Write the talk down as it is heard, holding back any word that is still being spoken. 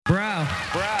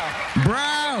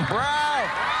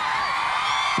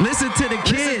Listen to the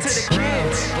kids.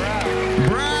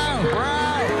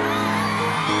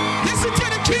 Listen to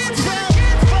the kids, bro.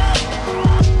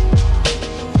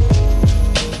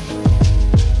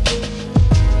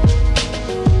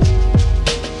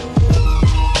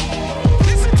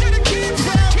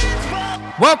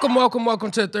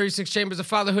 Welcome to the 36 Chambers of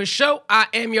Fatherhood show. I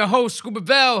am your host, Scuba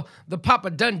Bell, the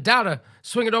Papa Dun Doubter.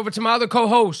 Swing it over to my other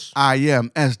co-host. I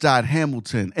am S.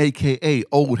 Hamilton, a.k.a.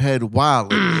 Old Head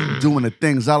Wilder, doing the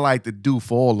things I like to do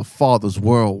for all the fathers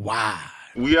worldwide.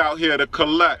 We out here to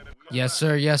collect. Yes,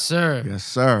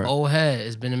 sir. Old Head,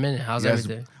 it's been a minute. How's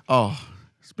everything? Oh,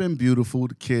 it's been beautiful.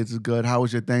 The kids are good. How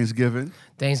was your Thanksgiving?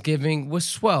 Thanksgiving was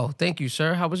swell. Thank you,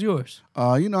 sir. How was yours?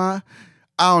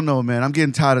 I don't know, man. I'm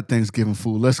getting tired of Thanksgiving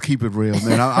food. Let's keep it real,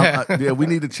 man. Yeah, we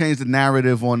need to change the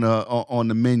narrative on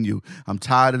the menu. I'm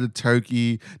tired of the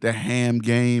turkey, the ham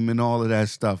game, and all of that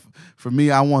stuff. For me,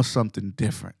 I want something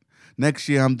different. Next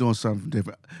year, I'm doing something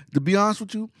different. To be honest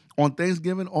with you, on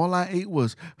Thanksgiving, all I ate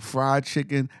was fried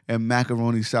chicken and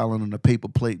macaroni salad on a paper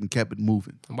plate and kept it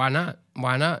moving. Why not?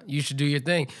 You should do your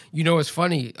thing. You know, it's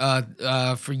funny.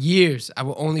 For years, I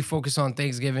would only focus on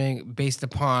Thanksgiving based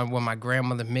upon what my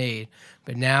grandmother made.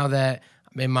 But now that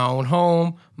I'm in my own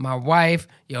home, my wife,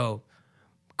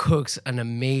 cooks an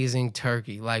amazing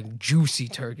turkey, like juicy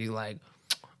turkey, like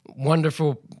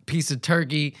wonderful piece of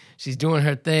turkey. She's doing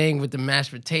her thing with the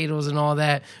mashed potatoes and all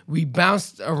that. We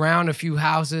bounced around a few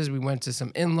houses. We went to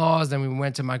some in-laws, then we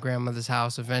went to my grandmother's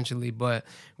house eventually, but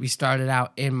we started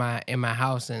out in my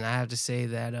house, and I have to say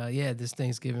that this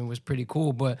Thanksgiving was pretty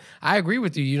cool. But I agree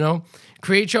with you,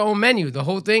 create your own menu. The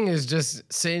whole thing is just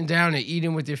sitting down and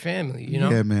eating with your family,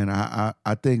 Yeah, man.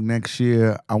 I think next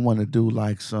year I want to do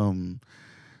like some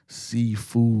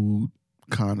seafood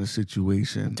kind of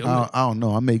situation. I don't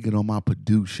know. I make it on my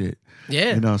Purdue shit.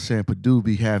 Yeah. You know what I'm saying? Purdue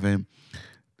be having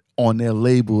on their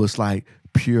label, it's like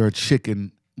pure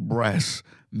chicken breast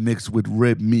mixed with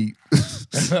rib meat.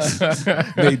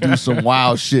 They do some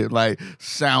wild shit like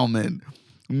salmon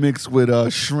mixed with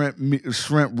shrimp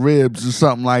ribs or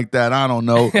something like that. I don't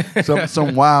know.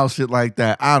 Some wild shit like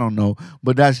that. I don't know.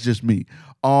 But that's just me.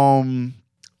 I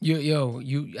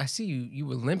see you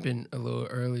were limping a little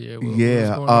earlier.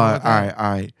 Yeah. All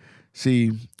right.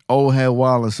 See, Old Head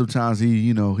Waller, sometimes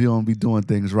he don't be doing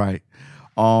things right.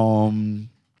 I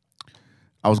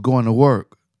was going to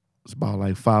work. It's about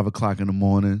like 5:00 in the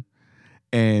morning,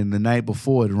 and the night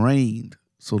before it rained,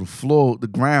 so the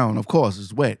ground, of course,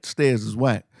 is wet. Stairs is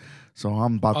wet. So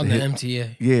I'm about to hit the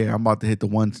MTA. Yeah, I'm about to hit the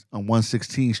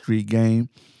 116th Street game,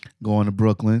 going to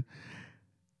Brooklyn.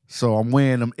 So I'm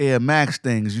wearing them Air Max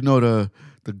things. The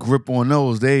grip on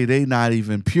those, they not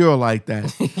even pure like that.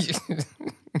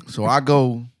 So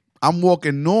I'm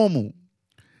walking normal.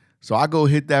 So I go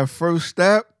hit that first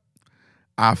step.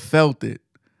 I felt it.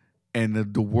 And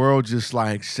the world just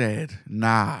like said,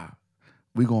 nah,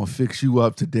 we gonna fix you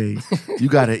up today. You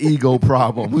got an ego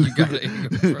problem.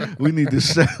 We need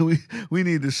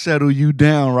to settle you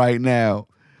down right now.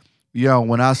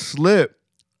 When I slipped,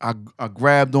 I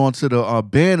grabbed onto the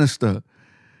banister,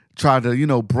 tried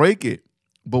to, break it.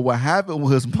 But what happened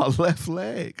was my left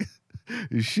leg,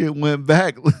 the shit went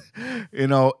back,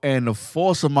 and the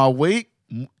force of my weight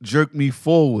jerked me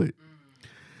forward.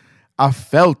 I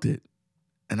felt it,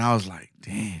 and I was like,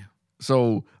 damn.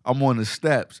 So I'm on the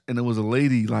steps, and there was a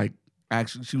lady, like,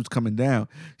 actually, she was coming down.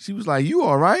 She was like, you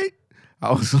all right?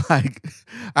 I was like,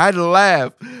 I had to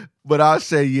laugh, but I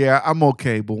said, yeah, I'm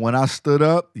okay. But when I stood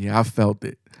up, yeah, I felt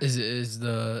it. Is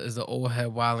the old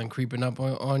head wilding creeping up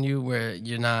on you where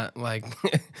you're not like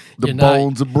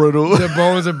bones are brittle. The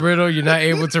bones are brittle. You're not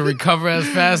able to recover as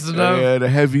fast enough. Yeah, the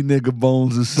heavy nigga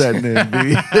bones is setting in,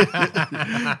 B.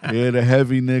 Yeah, the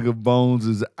heavy nigga bones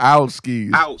is out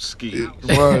skis.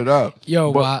 Word up.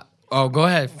 Yo, go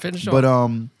ahead, finish off. But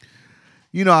I'm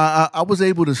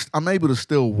able to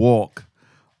still walk.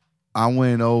 I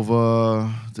went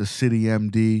over to City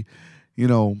MD,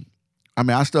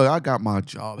 I got my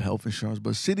job, health insurance,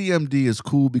 but City MD is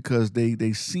cool because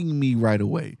they see me right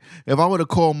away. If I would have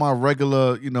called my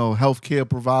regular, healthcare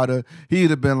provider,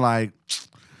 he'd have been like,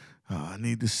 I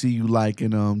need to see you like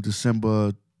in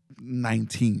December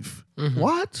 19th. Mm-hmm.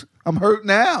 What? I'm hurt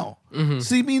now. Mm-hmm.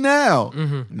 See me now.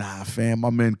 Mm-hmm. Nah, fam,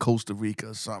 I'm in Costa Rica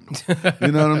or something.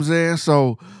 You know what I'm saying?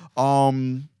 So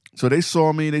they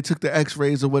saw me, they took the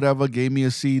x-rays or whatever, gave me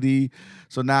a CD.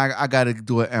 So now I got to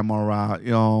do an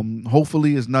MRI.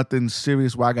 Hopefully it's nothing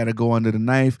serious where I got to go under the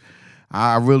knife.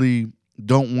 I really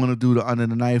don't want to do the under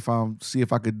the knife. I'll see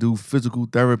if I could do physical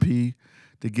therapy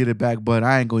to get it back. But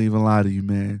I ain't going to even lie to you,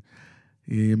 man.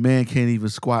 Yeah, your man can't even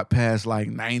squat past like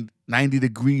 90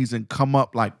 degrees and come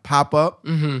up, like pop up,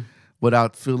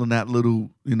 without feeling that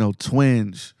little,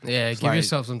 twinge. Yeah, It's give like-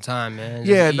 yourself some time, man.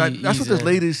 Yeah, Just that's what this ease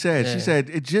lady said. Yeah. She said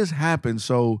it just happened,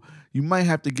 so you might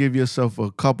have to give yourself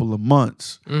a couple of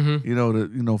months,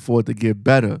 for it to get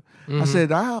better. I said,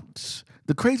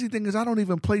 the crazy thing is I don't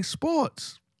even play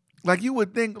sports. Like you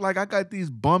would think, like I got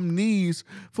these bum knees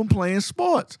from playing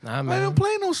sports. Nah, I man. don't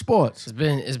play no sports.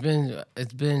 It's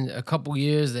been a couple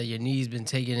years that your knees been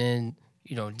taking in,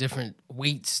 different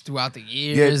weights throughout the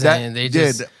years, and they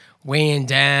just weighing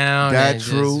down. That's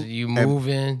and true. Just, you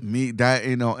moving.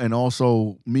 And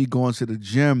also me going to the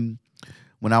gym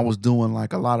when I was doing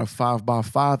like a lot of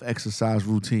 5x5 exercise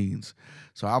routines.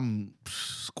 So I'm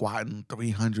squatting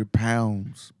 300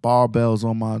 pounds, barbells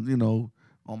on my,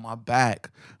 on my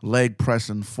back, leg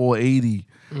pressing 480.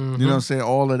 You know what I'm saying?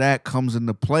 All of that comes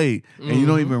into play. And you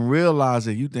don't even realize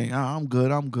it. You think, I'm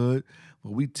good.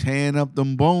 But we tearing up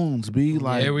them bones, B.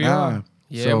 Like, Yeah, we nah. are.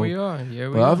 Yeah, we are.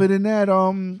 But other than that,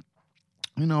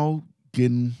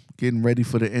 getting ready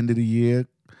for the end of the year.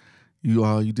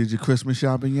 You did your Christmas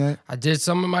shopping yet? I did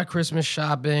some of my Christmas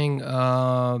shopping,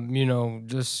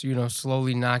 just,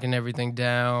 slowly knocking everything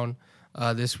down.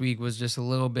 This week was just a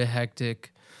little bit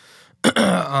hectic.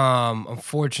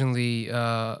 Unfortunately,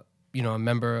 a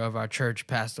member of our church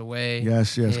passed away.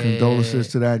 Yes. Yeah. Condolences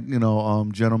to that,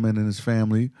 gentleman and his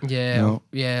family. Yeah,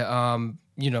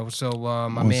 So my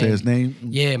Want to man, say his name?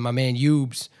 yeah, my man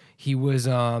Ubes, he was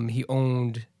he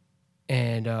owned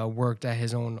and worked at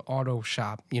his own auto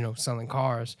shop, selling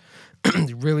cars.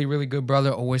 Really, really good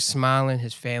brother, always smiling.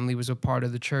 His family was a part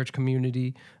of the church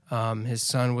community. His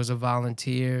son was a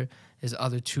volunteer. His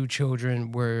other two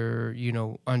children were,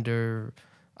 under,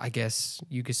 I guess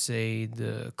you could say,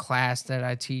 the class that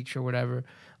I teach or whatever.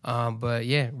 But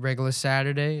yeah, regular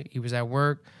Saturday, he was at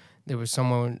work. There was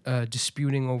someone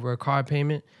disputing over a car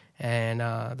payment, and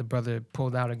the brother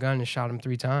pulled out a gun and shot him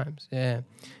 3 times. Yeah,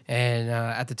 and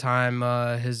at the time,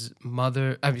 his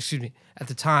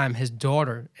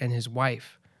daughter and his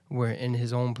wife were in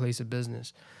his own place of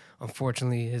business.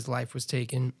 Unfortunately, his life was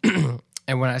taken.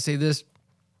 And when I say this,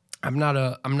 I'm not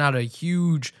a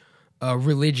huge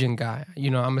religion guy.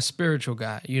 I'm a spiritual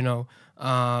guy.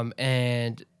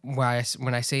 And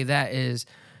when I say that is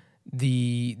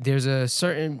there's a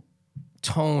certain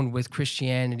tone with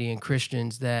Christianity and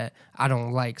Christians that I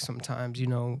don't like sometimes.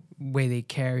 Way they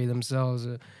carry themselves.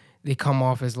 They come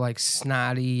off as like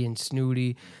snotty and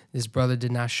snooty. This brother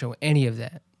did not show any of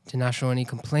that. Did not show any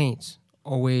complaints.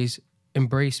 Always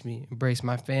embraced me, embraced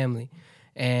my family,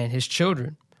 and his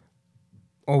children.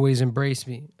 Always embrace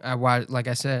me. Like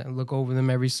I said, I look over them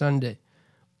every Sunday.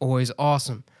 Always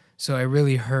awesome. So it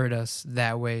really hurt us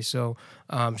that way. So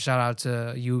shout out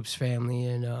to Youp's family,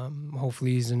 and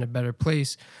hopefully he's in a better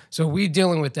place. So we're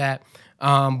dealing with that.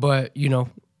 But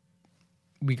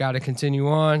we got to continue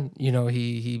on.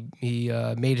 He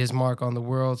made his mark on the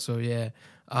world. So yeah.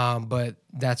 But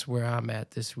that's where I'm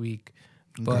at this week.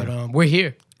 But we're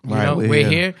here. We're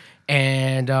here.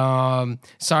 And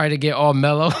sorry to get all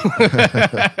mellow.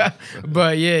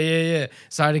 But yeah.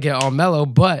 Sorry to get all mellow.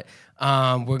 But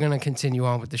we're going to continue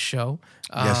on with the show.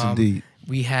 Yes, indeed.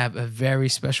 We have a very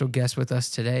special guest with us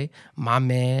today. My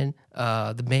man,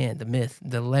 the myth,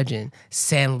 the legend,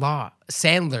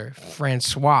 Sandler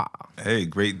Francois. Hey,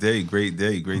 great day.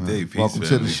 Peace, Welcome to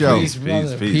family. the show. Peace,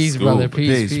 brother. Peace, Cool. brother.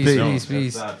 Peace.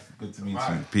 Peace. Good to meet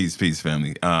you. Peace,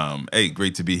 family. Hey,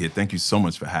 great to be here. Thank you so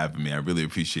much for having me. I really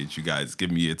appreciate you guys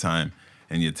giving me your time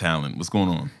and your talent. What's going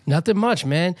on? Nothing much,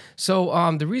 man. So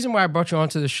the reason why I brought you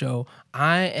onto the show,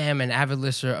 I am an avid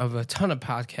listener of a ton of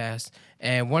podcasts,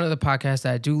 and one of the podcasts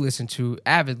that I do listen to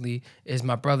avidly is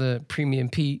my brother Premium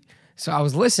Pete. So I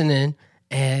was listening,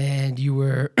 and you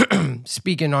were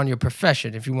speaking on your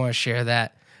profession. If you want to share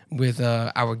that with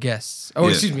our guests,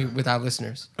 excuse me, with our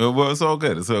listeners. Well, it's all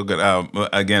good.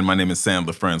 Again, my name is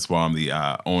Sandler Francois. I'm the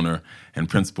owner and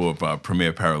principal of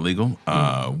Premier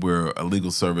Paralegal. We're a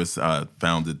legal service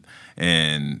founded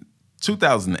in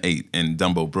 2008 in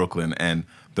Dumbo, Brooklyn, and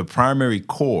the primary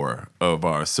core of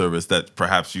our service that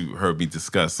perhaps you heard me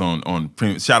discuss on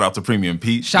shout out to Premium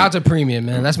Pete. Shout out to Premium,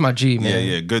 man. That's my G, man.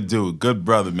 Yeah, good dude, good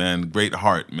brother, man. Great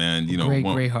heart, man.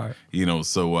 Great heart.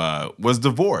 So was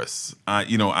divorce. I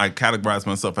categorize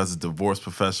myself as a divorce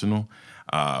professional.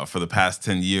 For the past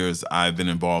 10 years, I've been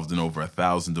involved in over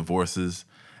 1,000 divorces.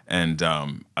 And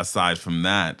aside from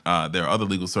that, there are other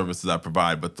legal services I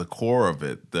provide, but the core of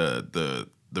it, the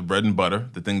bread and butter,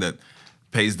 the thing that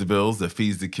pays the bills, that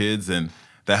feeds the kids, and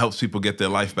that helps people get their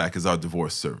life back is our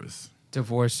divorce service.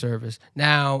 Divorce service.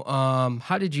 Now,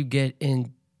 how did you get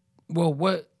in? Well,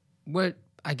 what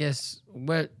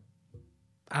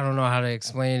I don't know how to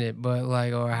explain it, but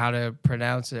like, or how to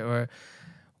pronounce it, or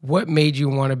what made you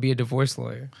want to be a divorce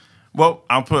lawyer? Well,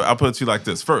 I'll put it to you like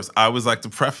this. First, I always like to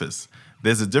preface.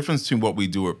 There's a difference between what we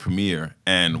do at Premier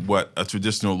and what a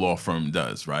traditional law firm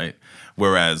does, right?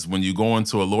 Whereas when you go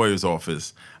into a lawyer's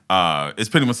office, it's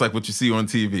pretty much like what you see on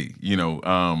TV.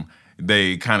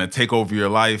 They kind of take over your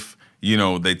life.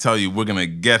 They tell you we're gonna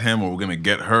get him or we're gonna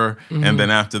get her, and then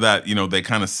after that, they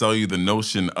kind of sell you the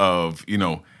notion of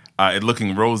it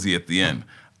looking rosy at the end.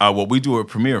 What we do at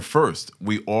Premier first,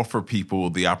 we offer people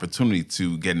the opportunity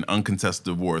to get an uncontested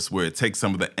divorce where it takes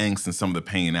some of the angst and some of the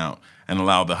pain out and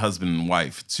allow the husband and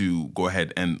wife to go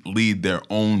ahead and lead their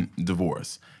own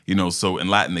divorce. So in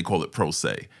Latin, they call it pro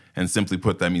se. And simply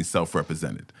put, that means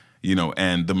self-represented.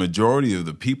 And the majority of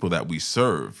the people that we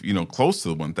serve, close to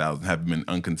the 1,000 have been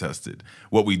uncontested.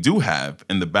 What we do have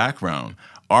in the background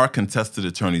are contested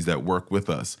attorneys that work with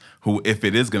us who, if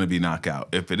it is going to be knockout,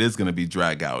 if it is going to be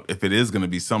drag out, if it is going to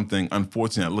be something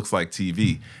unfortunate that looks like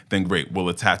TV, then great, we'll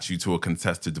attach you to a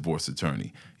contested divorce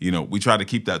attorney. We try to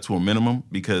keep that to a minimum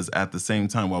because at the same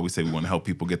time, while we say we want to help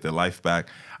people get their life back,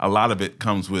 a lot of it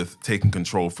comes with taking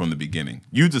control from the beginning.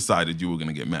 You decided you were going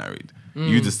to get married.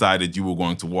 You decided you were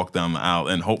going to walk down the aisle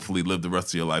and hopefully live the rest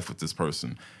of your life with this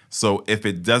person. So if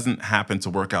it doesn't happen to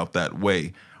work out that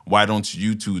way, why don't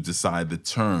you two decide the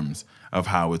terms of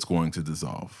how it's going to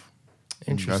dissolve?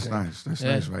 Interesting. That's nice. That's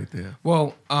nice right there.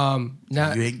 Well,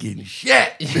 now You ain't getting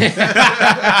shit.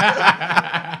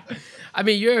 I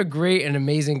mean, you're a great and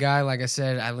amazing guy. Like I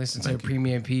said, I listened to a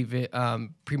Premium Pete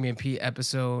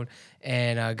episode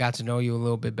and got to know you a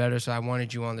little bit better. So I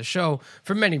wanted you on the show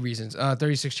for many reasons.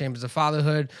 36 Chambers of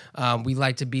Fatherhood. We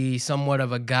like to be somewhat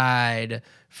of a guide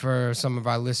for some of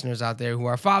our listeners out there who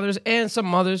are fathers and some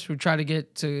mothers who try to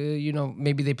get to,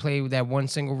 maybe they play that one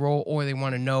single role or they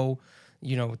want to know,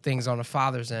 things on the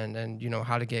father's end and,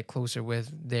 how to get closer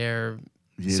with their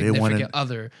significant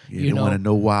other. They want to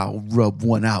know why I rub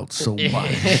one out so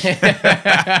much.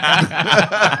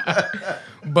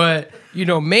 But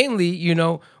mainly,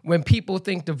 when people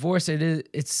think divorce,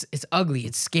 it's ugly,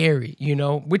 it's scary,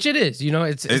 which it is.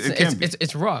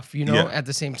 It's rough, at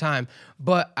the same time.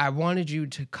 But I wanted you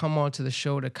to come onto the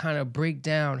show to kind of break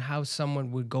down how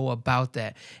someone would go about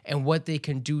that and what they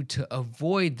can do to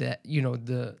avoid that,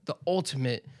 the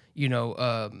ultimate,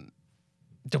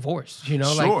 divorce.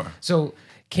 Sure. So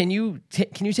can you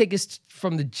take us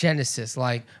from the genesis?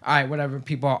 Like, all right, whatever,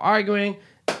 people are arguing.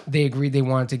 They agreed they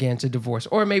wanted to get into divorce.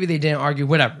 Or maybe they didn't argue,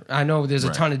 whatever. I know there's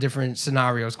a ton of different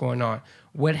scenarios going on.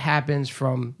 What happens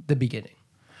from the beginning?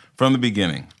 From the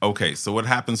beginning. Okay, so what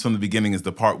happens from the beginning is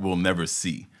the part we'll never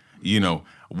see.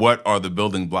 What are the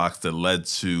building blocks that led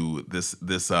to this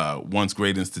once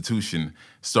great institution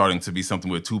starting to be something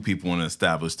where two people want to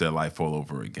establish their life all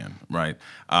over again, right?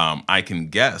 I can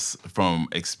guess from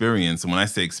experience, and when I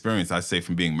say experience, I say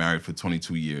from being married for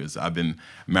 22 years. I've been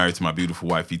married to my beautiful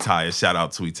wife, Itaya. Shout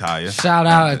out to Itaya. Shout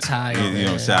out,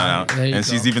 Itaya. Shout out. And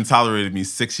she's go. even tolerated me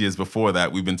 6 years before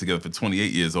that. We've been together for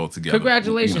 28 years altogether.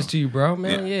 Congratulations to you, bro,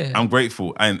 man. Yeah. I'm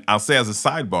grateful. And I'll say as a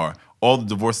sidebar, all the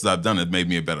divorces I've done have made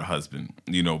me a better husband,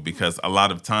 because a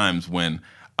lot of times when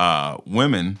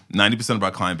women, 90% of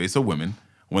our client base are women,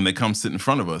 when they come sit in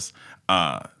front of us,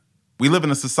 we live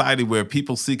in a society where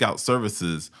people seek out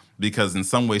services because in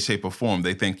some way, shape, or form,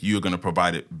 they think you're going to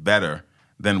provide it better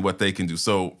than what they can do.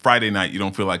 So Friday night, you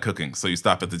don't feel like cooking, so you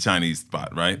stop at the Chinese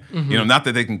spot, right? Mm-hmm. Not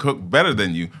that they can cook better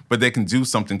than you, but they can do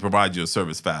something, provide you a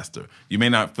service faster. You may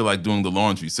not feel like doing the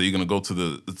laundry, so you're going to go to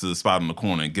the spot in the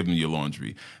corner and give them your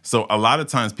laundry. So a lot of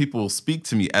times people speak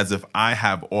to me as if I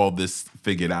have all this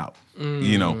figured out,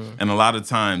 and a lot of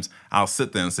times I'll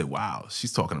sit there and say, wow,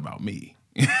 she's talking about me.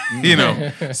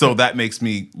 So that makes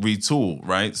me retool,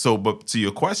 right? So, but to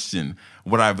your question,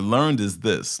 what I've learned is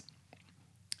this.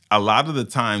 A lot of the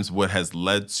times what has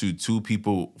led to two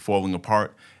people falling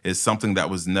apart is something that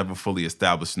was never fully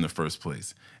established in the first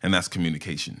place, and that's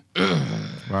communication.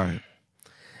 Right.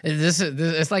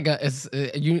 It's like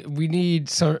we need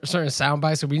certain sound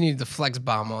bites, so we need the flex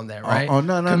bomb on that, right?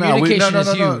 No. Communication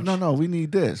is huge. No. We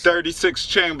need this. 36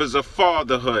 Chambers of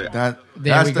Fatherhood. There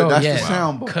we go. That's the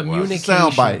sound bite. Communication.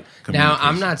 Sound bite. Now,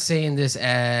 I'm not saying this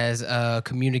as a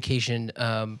communication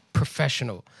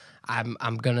professional.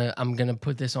 I'm gonna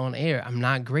put this on air. I'm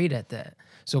not great at that.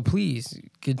 So please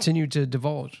continue to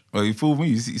divulge. Well, you fooled me.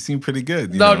 You seem pretty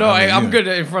good. I'm good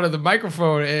in front of the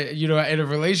microphone. In a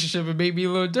relationship, it may be a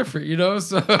little different.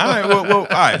 So all right. Well, all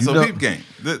right. So deep game.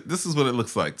 This is what it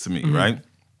looks like to me, right?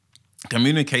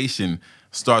 Communication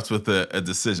starts with a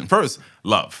decision. First,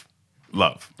 love.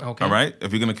 Love. Okay. All right?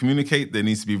 If you're going to communicate, there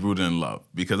needs to be rooted in love.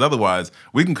 Because otherwise,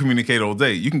 we can communicate all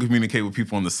day. You can communicate with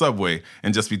people on the subway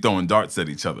and just be throwing darts at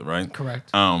each other, right?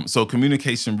 Correct. So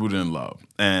communication rooted in love.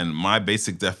 And my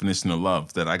basic definition of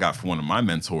love that I got from one of my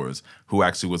mentors, who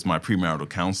actually was my premarital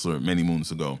counselor many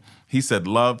moons ago, he said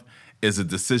love is a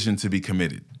decision to be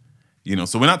committed.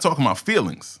 So we're not talking about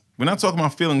feelings. We're not talking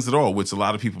about feelings at all, which a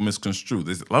lot of people misconstrue.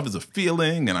 Love is a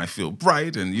feeling, and I feel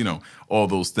bright, and all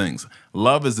those things.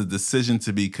 Love is a decision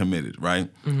to be committed, right?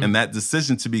 Mm-hmm. And that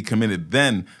decision to be committed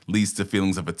then leads to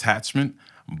feelings of attachment,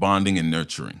 bonding, and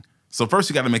nurturing. So first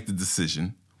you got to make the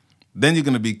decision, then you're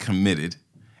going to be committed,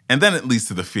 and then it leads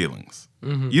to the feelings.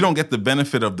 Mm-hmm. You don't get the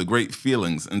benefit of the great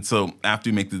feelings until after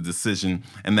you make the decision,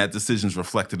 and that decision is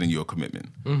reflected in your commitment.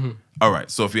 Mm-hmm. All right,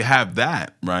 so if you have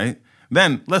that, right,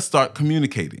 then let's start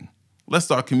communicating. Let's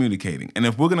start communicating. And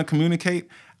if we're going to communicate,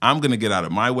 I'm going to get out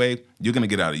of my way. You're going to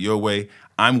get out of your way.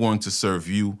 I'm going to serve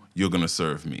you. You're going to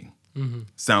serve me. Mm-hmm.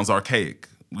 Sounds archaic.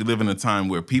 We live in a time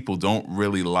where people don't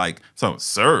really like to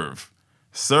serve.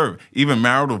 Even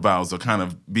marital vows are kind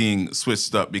of being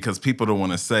switched up because people don't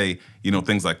want to say,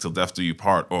 things like till death do you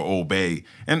part or obey.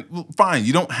 And fine,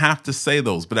 you don't have to say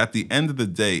those. But at the end of the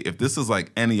day, if this is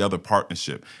like any other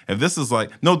partnership, if this is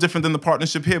like no different than the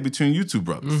partnership here between you two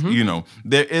brothers,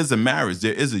 there is a marriage,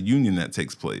 there is a union that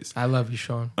takes place. I love you,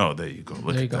 Sean. Oh, there you go.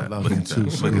 Look at that. Love you too.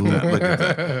 Look at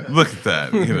that. Look at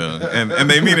that. Look at that. And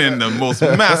they mean it in the most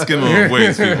masculine of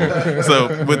ways, people.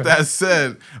 So with that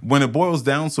said, when it boils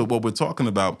down to what we're talking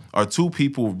about, are two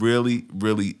people really,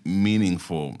 really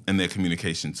meaningful in their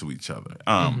communication to each other?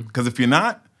 Because if you're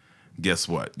not, guess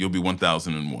what? You'll be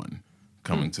 1001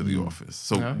 coming to the office.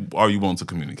 So are you willing to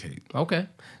communicate? Okay.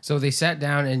 So they sat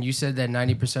down and you said that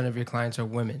 90% of your clients are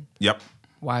women. Yep.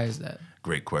 Why is that?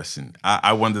 Great question.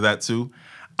 I wonder that too.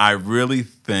 I really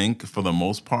think for the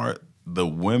most part, the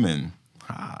women,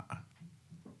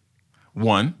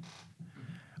 one,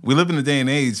 we live in a day and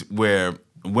age where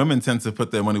women tend to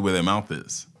put their money where their mouth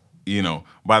is.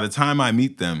 By the time I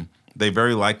meet them, they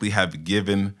very likely have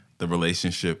given the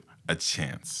relationship a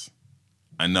chance,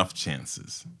 enough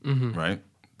chances, right?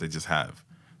 They just have.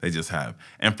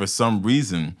 And for some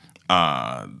reason,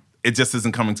 it just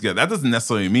isn't coming together. That doesn't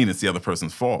necessarily mean it's the other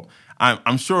person's fault.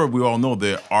 I'm sure we all know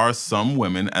there are some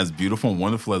women, as beautiful and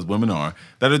wonderful as women are,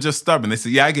 that are just stubborn. They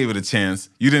say, yeah, I gave it a chance.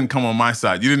 You didn't come on my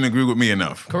side. You didn't agree with me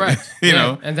enough. Correct. you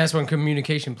know? And that's when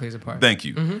communication plays a part. Thank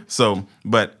you. Mm-hmm. So,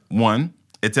 but one,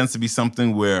 it tends to be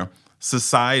something where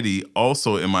society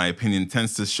also, in my opinion,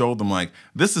 tends to show them like,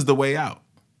 this is the way out.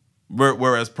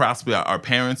 Whereas possibly our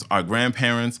parents, our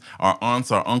grandparents, our aunts,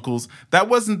 our uncles, that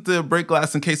wasn't the break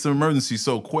glass in case of emergency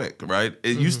so quick, right?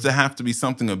 It used to have to be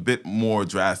something a bit more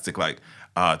drastic, like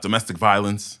domestic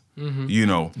violence,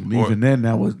 Even then,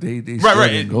 that was they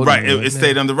right. It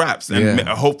stayed under wraps, and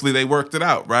hopefully they worked it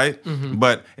out, right? Mm-hmm.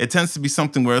 But it tends to be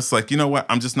something where it's like, you know what?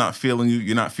 I'm just not feeling you.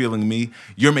 You're not feeling me.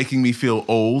 You're making me feel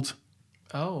old.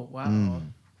 Oh wow.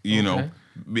 You know.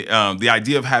 The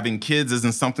idea of having kids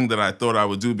isn't something that I thought I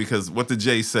would do because what did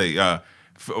Jay say?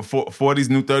 40's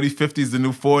new 30, 50's the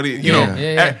new 40.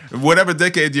 Whatever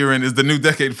decade you're in is the new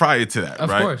decade prior to that, right?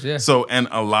 Of course, yeah. So, and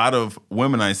a lot of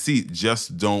women I see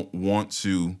just don't want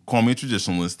to, call me a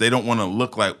traditionalist, they don't want to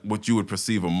look like what you would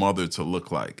perceive a mother to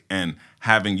look like. And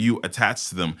having you attached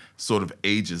to them sort of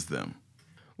ages them.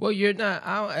 Well, you're not.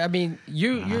 I mean,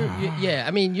 you're yeah.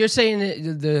 I mean, you're saying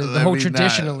the whole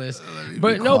traditionalist,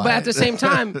 but no. But at the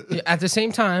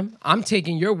same time, I'm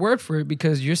taking your word for it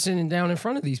because you're sitting down in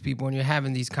front of these people and you're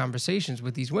having these conversations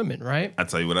with these women, right? I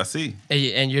tell you what I see,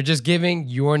 and you're just giving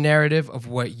your narrative of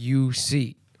what you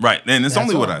see. Right, and it's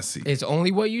only what I see. It's only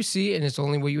what you see, and it's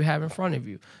only what you have in front of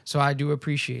you. So I do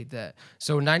appreciate that.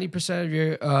 So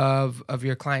 90% of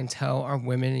your clientele are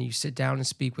women, and you sit down and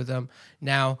speak with them.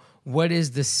 Now, what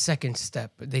is the second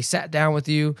step? They sat down with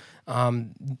you.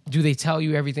 Do they tell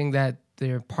you everything that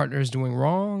their partner is doing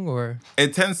wrong, or?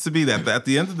 It tends to be that. But at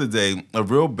the end of the day, a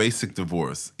real basic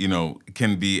divorce,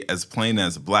 can be as plain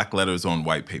as black letters on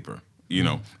white paper.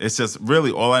 It's just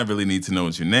really all I really need to know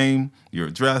is your name, your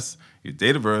address, your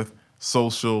date of birth,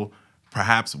 social,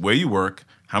 perhaps where you work,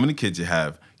 how many kids you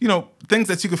have, things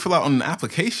that you can fill out on an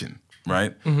application,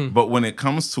 right? Mm-hmm. But when it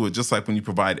comes to it, just like when you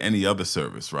provide any other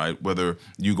service, right? Whether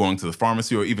you're going to the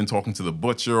pharmacy or even talking to the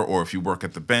butcher or if you work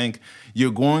at the bank, you're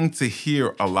going to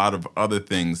hear a lot of other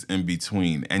things in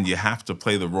between. And you have to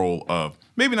play the role of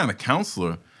maybe not a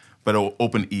counselor, but an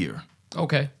open ear.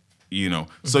 Okay.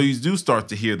 So you do start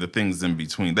to hear the things in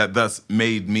between that thus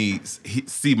made me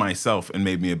see myself and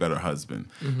made me a better husband.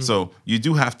 Mm-hmm. So you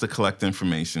do have to collect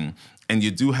information and you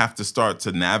do have to start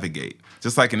to navigate.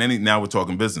 Just like in any, now we're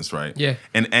talking business, right? Yeah.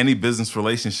 In any business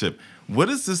relationship, what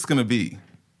is this going to be?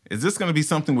 Is this going to be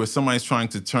something where somebody's trying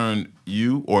to turn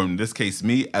you, or in this case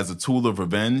me, as a tool of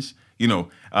revenge?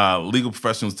 Legal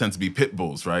professionals tend to be pit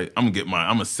bulls, right? I'm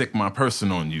gonna sick my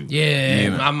person on you.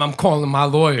 Yeah, I'm calling my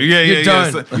lawyer. Yeah, You're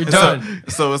done. So, You're done.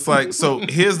 So it's like,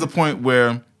 here's the point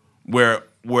where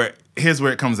here's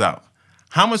where it comes out.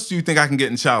 How much do you think I can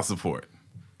get in child support?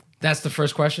 That's the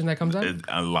first question that comes up?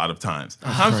 A lot of times.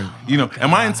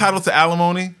 Am I entitled to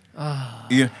alimony?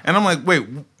 Yeah. And I'm like, wait.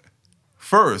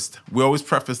 First, we always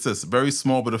preface this, very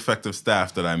small but effective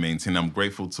staff that I maintain. I'm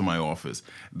grateful to my office.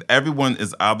 Everyone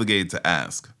is obligated to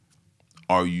ask,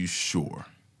 are you sure?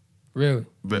 Really?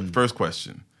 But first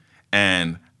question.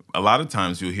 And a lot of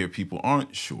times you'll hear people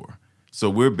aren't sure. So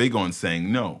we're big on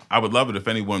saying no. I would love it if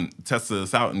anyone tested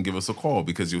us out and give us a call,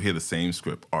 because you'll hear the same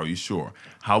script. Are you sure?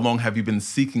 How long have you been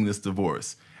seeking this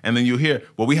divorce? And then you'll hear,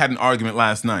 well, we had an argument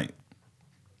last night.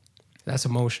 That's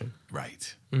emotion.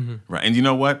 Right. Mm-hmm. Right. And you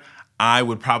know what? I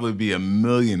would probably be a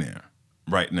millionaire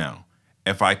right now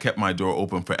if I kept my door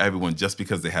open for everyone just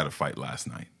because they had a fight last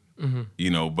night.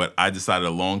 Mm-hmm. But I decided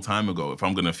a long time ago, if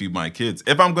I'm going to feed my kids,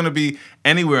 if I'm going to be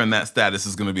anywhere in that status,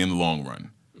 is going to be in the long run.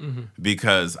 Mm-hmm.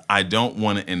 Because I don't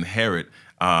want to inherit,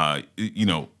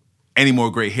 any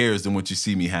more gray hairs than what you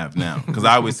see me have now. Because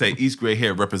I always say each gray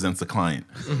hair represents a client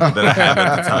that I have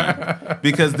at the time.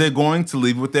 Because they're going to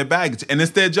leave with their baggage. And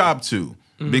it's their job too.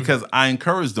 Mm-hmm. Because I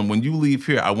encourage them, when you leave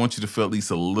here, I want you to feel at least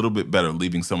a little bit better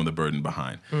leaving some of the burden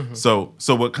behind. Mm-hmm.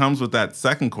 So what comes with that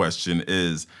second question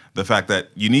is the fact that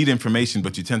you need information,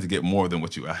 but you tend to get more than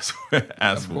what you ask for.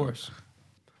 Of course.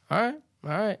 All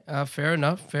right. Fair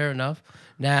enough.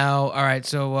 Now, all right,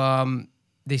 so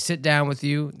they sit down with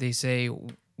you. They say,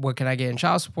 what can I get in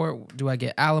child support? Do I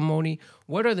get alimony?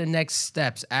 What are the next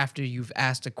steps after you've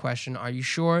asked a question? Are you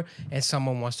sure? And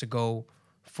someone wants to go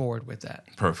forward with that.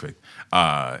 Perfect.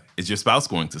 Is your spouse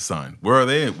going to sign? Where are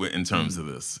they in terms of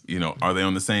this? Are they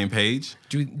on the same page?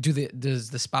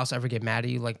 Does the spouse ever get mad at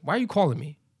you? Like, why are you calling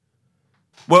me?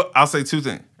 Well, I'll say two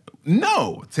things.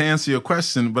 No, to answer your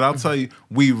question, but I'll tell you,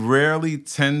 we rarely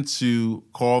tend to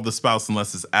call the spouse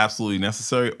unless it's absolutely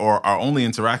necessary, or our only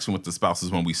interaction with the spouse is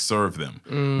when we serve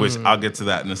them, which I'll get to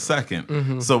that in a second.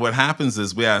 Mm-hmm. So what happens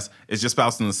is we ask, is your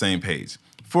spouse on the same page?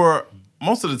 For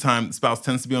most of the time, the spouse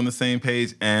tends to be on the same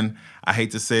page, and I hate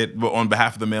to say it, but on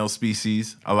behalf of the male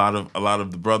species, a lot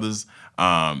of the brothers,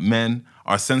 men,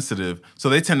 are sensitive, so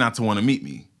they tend not to want to meet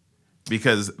me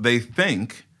because they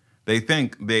think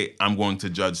I'm going to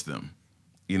judge them.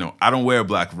 I don't wear a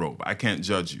black robe. I can't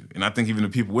judge you. And I think even the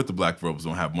people with the black robes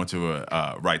don't have much of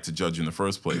a right to judge you in the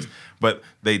first place. But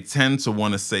they tend to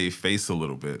want to save face a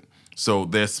little bit. So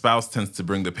their spouse tends to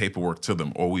bring the paperwork to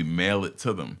them, or we mail it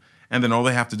to them. And then all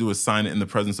they have to do is sign it in the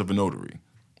presence of a notary.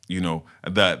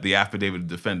 The affidavit of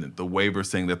defendant, the waiver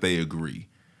saying that they agree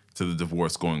to the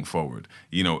divorce going forward,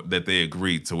 that they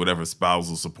agree to whatever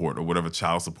spousal support or whatever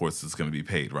child support is going to be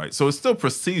paid, right? So it's still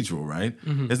procedural, right?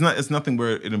 Mm-hmm. It's nothing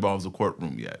where it involves a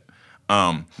courtroom yet.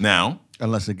 Now,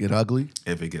 unless it get ugly.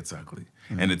 If it gets ugly.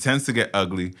 Mm-hmm. And it tends to get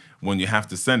ugly when you have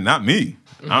to send, not me,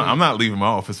 mm-hmm. I'm not leaving my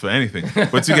office for anything,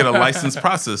 but you get a licensed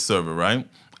process server, right?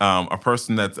 A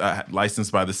person that's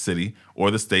licensed by the city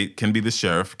or the state, can be the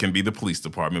sheriff, can be the police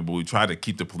department, but we try to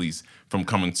keep the police from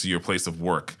coming to your place of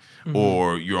work mm-hmm.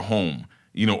 or your home,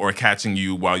 or catching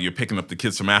you while you're picking up the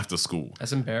kids from after school.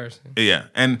 That's embarrassing. Yeah,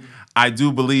 and I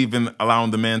do believe in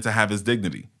allowing the man to have his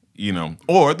dignity,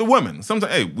 or the women.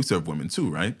 Sometimes, hey, we serve women too,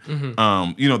 right?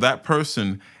 Mm-hmm. That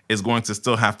person is going to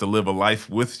still have to live a life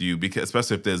with you, because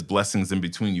especially if there's blessings in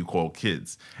between you called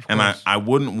kids. And I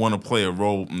wouldn't want to play a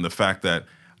role in the fact that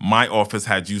my office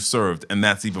had you served, and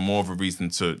that's even more of a reason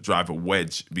to drive a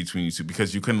wedge between you two,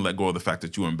 because you couldn't let go of the fact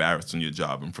that you were embarrassed on your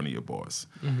job in front of your boss.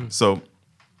 Mm-hmm. So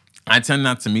I tend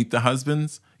not to meet the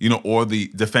husbands, or the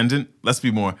defendant. Let's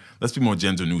be more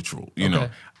gender neutral.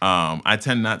 I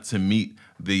tend not to meet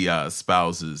the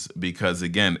spouses, because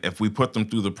again, if we put them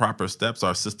through the proper steps,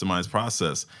 our systemized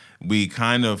process, we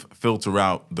kind of filter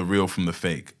out the real from the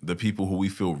fake, the people who we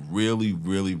feel really,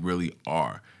 really, really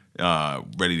are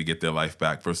ready to get their life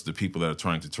back, versus the people that are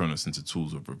trying to turn us into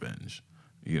tools of revenge.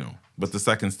 But the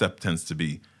second step tends to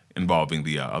be involving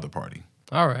the other party.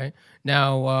 All right.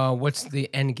 Now, what's the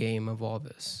end game of all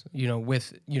this?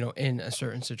 With in a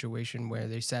certain situation where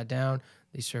they sat down,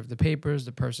 they served the papers,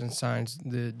 the person signs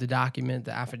the document,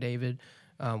 the affidavit.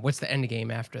 What's the end game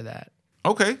after that?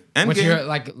 Okay. What's your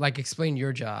like explain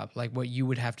your job, like what you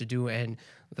would have to do, and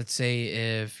let's say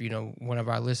if one of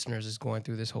our listeners is going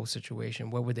through this whole situation,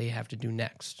 what would they have to do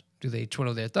next Do they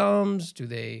twiddle their thumbs? Do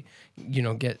they,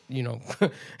 get,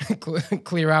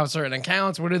 clear out certain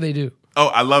accounts? What do they do? Oh,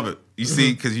 I love it. You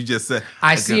see, because you just said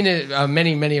I've seen it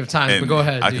many, many of times. But go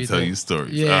ahead. I can tell you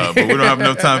stories. Yeah. But we don't have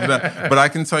enough time for that. But I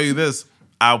can tell you this.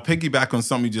 I'll piggyback on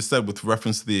something you just said with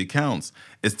reference to the accounts.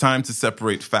 It's time to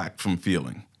separate fact from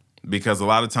feeling. Because a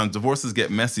lot of times divorces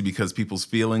get messy because people's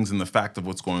feelings and the fact of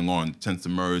what's going on tends to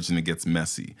merge and it gets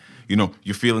messy.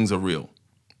 Your feelings are real,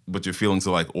 but your feelings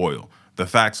are like oil. The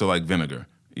facts are like vinegar.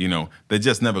 They're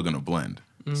just never going to blend.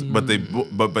 But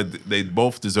they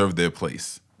both deserve their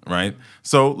place, right?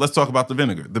 So let's talk about the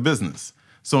vinegar, the business.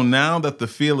 So now that the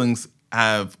feelings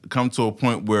have come to a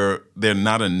point where they're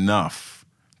not enough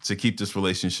to keep this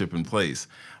relationship in place,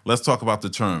 let's talk about the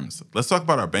terms. Let's talk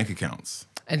about our bank accounts.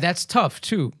 And that's tough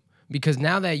too, because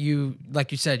now that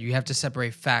like you said, you have to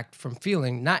separate fact from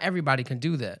feeling. Not everybody can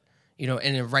do that,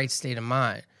 in a right state of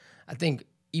mind. I think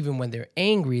even when they're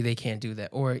angry, they can't do that.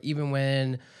 Or even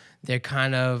when they're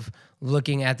kind of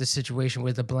looking at the situation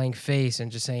with a blank face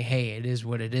and just saying, hey, it is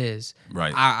what it is.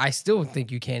 Right. I still think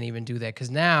you can't even do that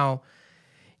because now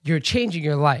you're changing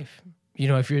your life.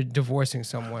 If you're divorcing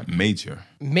someone. Major,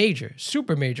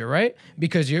 super major, right?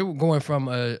 Because you're going from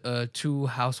a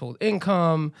 2-household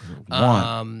income.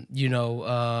 You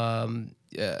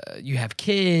have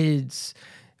kids,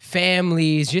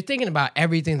 families. You're thinking about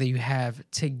everything that you have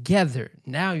together.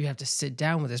 Now you have to sit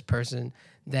down with this person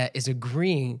that is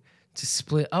agreeing to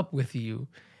split up with you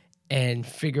and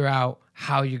figure out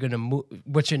how you're going to move,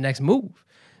 what's your next move.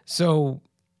 So,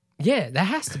 yeah, that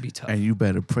has to be tough. And you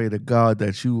better pray to God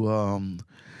that you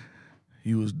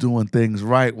was doing things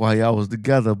right while y'all was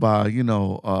together by,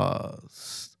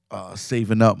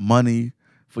 saving up money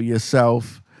for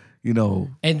yourself,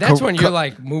 And that's when you're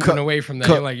like moving away from that.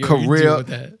 You're like, yo, you deal with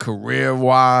that.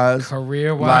 Career-wise,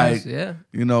 like, yeah.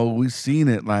 We've seen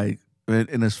it, like,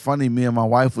 and it's funny, me and my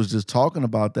wife was just talking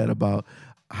about that, about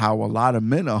how a lot of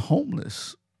men are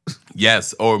homeless.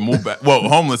 Yes, or move back. Well,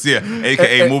 homeless, yeah,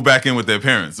 AKA move back in with their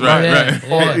parents, right? Right.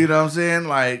 Or, you know what I'm saying?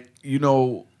 Like,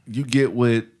 you get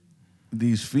with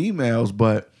these females,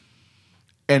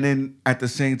 and then at the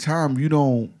same time, you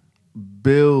don't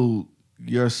build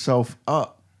yourself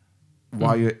up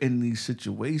while you're in these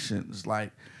situations,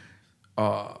 like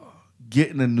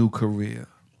getting a new career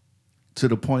to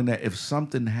the point that if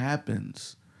something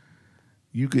happens,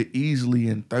 you could easily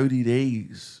in 30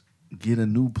 days get a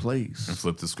new place. And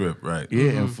flip the script, right?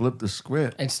 Yeah, and flip the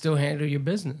script. And still handle your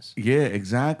business. Yeah,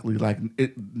 exactly. Like,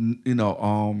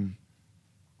 how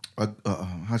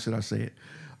should I say it?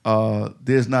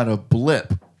 There's not a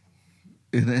blip.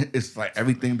 It's like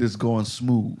everything that's going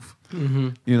smooth.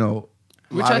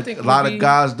 Which I think a lot of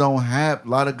guys don't have. A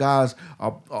lot of guys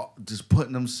are just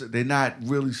putting them. They're not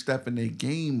really stepping their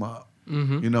game up.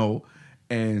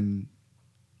 And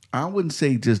I wouldn't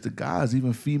say just the guys,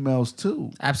 even females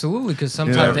too. Absolutely, because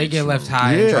sometimes they get left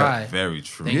high and dry. Very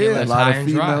true. A lot of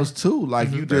females too.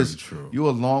 Like you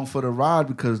along for the ride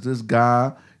because this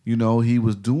guy, he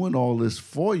was doing all this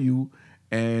for you,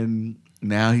 and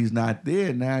now he's not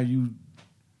there. Now you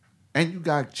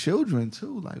got children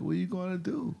too. Like, what are you gonna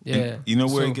do? Yeah. You know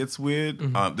where it gets weird?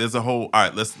 There's a whole. All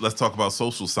right, let's talk about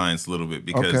social science a little bit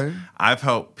because I've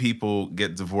helped people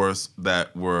get divorced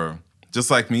that were just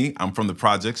like me. I'm from the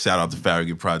projects. Shout out to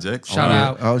Farragut Projects.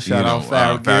 Shout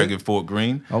out Farragut. Fort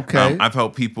Greene. Okay. I've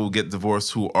helped people get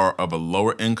divorced who are of a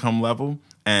lower income level,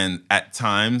 and at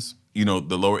times,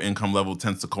 the lower income level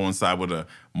tends to coincide with a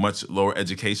much lower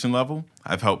education level.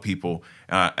 I've helped people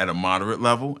at a moderate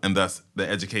level, and thus the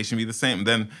education be the same. And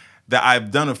then I've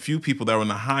done a few people that are in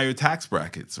the higher tax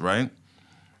brackets, right?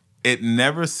 It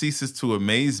never ceases to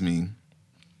amaze me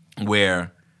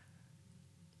where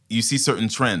you see certain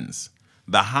trends.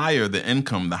 The higher the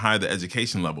income, the higher the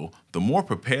education level, the more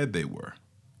prepared they were.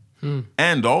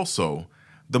 And also,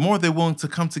 the more they're willing to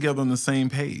come together on the same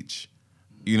page.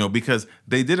 Because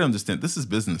they did understand this is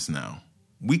business now.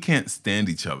 We can't stand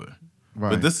each other. Right.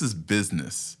 But this is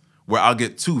business where I'll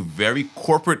get 2 very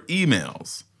corporate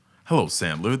emails. Hello,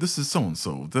 Sandler, this is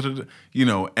so-and-so.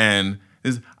 And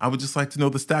I would just like to know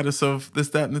the status of this,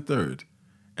 that, and the third.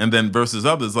 And then versus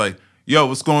others like, yo,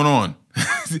 what's going on?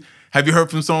 Have you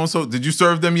heard from so-and-so? Did you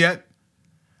serve them yet?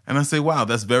 And I say, wow,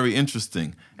 that's very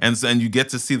interesting. And you get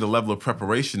to see the level of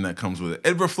preparation that comes with it.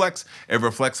 It reflects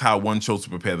how one chose to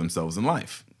prepare themselves in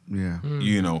life. Yeah.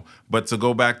 But to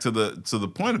go back to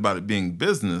the point about it being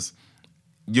business,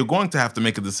 you're going to have to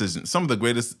make a decision. Some of the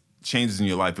greatest changes in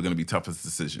your life are going to be toughest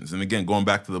decisions. And again, going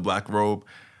back to the black robe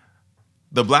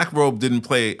didn't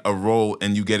play a role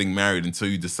in you getting married until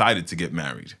you decided to get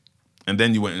married. And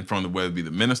then you went in front of whether it be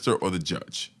the minister or the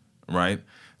judge. Right?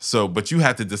 So, but you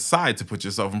had to decide to put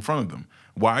yourself in front of them.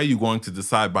 why are you going to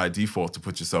decide by default to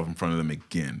put yourself in front of them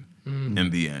again in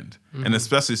the end? And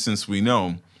especially since we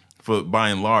know, for by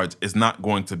and large, it's not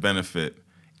going to benefit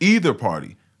either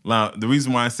party. Now, the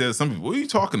reason why I said some people, what are you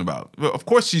talking about? Well, of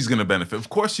course she's going to benefit. Of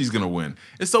course she's going to win.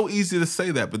 It's so easy to say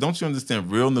that, but don't you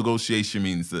understand? Real negotiation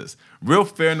means this. Real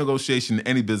fair negotiation in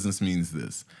any business means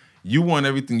this. You want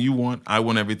everything you want. I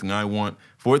want everything I want.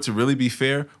 For it to really be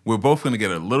fair, we're both going to get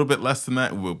a little bit less than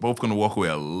that, and we're both going to walk away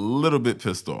a little bit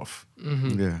pissed off.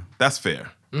 Yeah. That's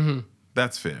fair.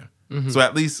 That's fair. So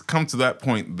at least come to that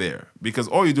point there, because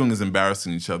all you're doing is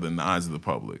embarrassing each other in the eyes of the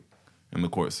public in the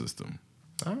court system.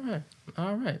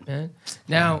 All right, man.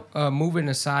 Now, moving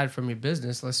aside from your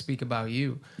business, let's speak about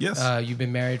you. Yes. You've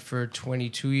been married for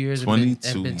 22 years 22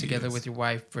 and been together years. with your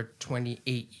wife for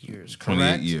 28 years, correct?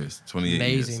 28 years. 28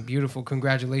 Amazing. years. Beautiful.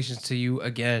 Congratulations to you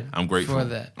again. I'm grateful for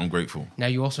that. I'm grateful. Now,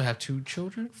 you also have 2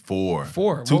 children? 4.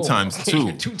 Four. Two Whoa. times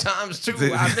 2. 2 times 2.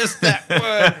 I missed that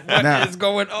word. What is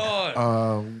going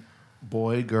on?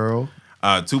 Boy, girl.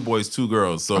 2 boys, 2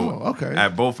 girls. So okay.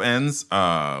 at both ends, we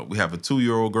have a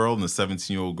 2-year-old girl and a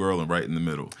 17-year-old girl, and right in the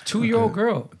middle. 2-year-old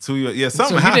girl. 2-year, yeah, something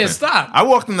So you happened. didn't stop. I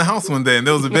walked in the house one day and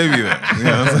there was a baby there. You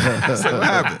know, so what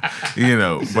happened? You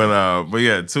know, but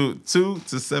yeah, 2 to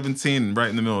 17, and right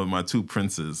in the middle of my 2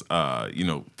 princes.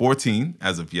 14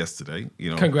 as of yesterday. You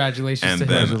know, Congratulations and to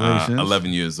then him. 11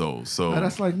 years old. So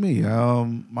That's like me.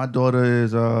 My daughter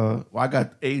is, I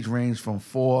got age range from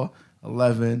 4,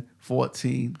 11,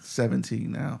 14,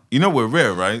 17 now. you know we're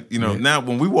rare, right? You know, now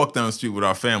when we walk down the street with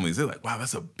our families, they're like, "Wow,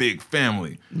 that's a big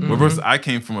family." But versus, I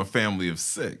came from a family of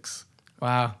 6.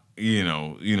 Wow.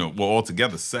 Well,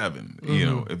 altogether 7,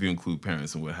 if you include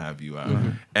parents and what have you.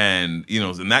 And,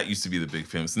 and that used to be the big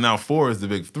family. So now 4 is the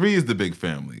big, 3 is the big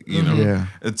family, Yeah.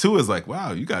 And 2 is like,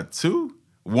 wow, you got 2?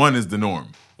 1 is the norm.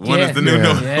 1 Yeah. is the new Yeah.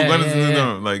 norm. Yeah, 1 is the new yeah,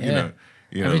 norm. Like, yeah.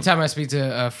 you know. Every time I speak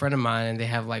to a friend of mine and they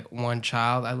have like 1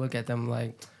 child, I look at them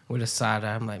like with a side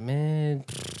eye. I'm like, man,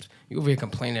 you over here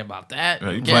complaining about that?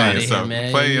 Right, you Get playing out of yourself. here, man.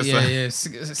 You playing Yeah,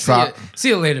 yourself. yeah. See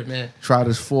you later, man. Try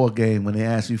this 4 game when they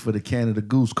ask you for the Canada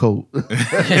Goose coat.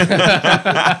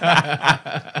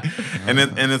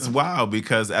 And it's wild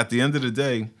because at the end of the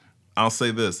day, I'll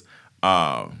say this: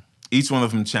 each one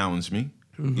of them challenged me.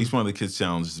 Each one of the kids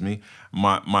challenges me.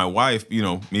 My wife,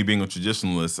 me being a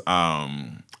traditionalist,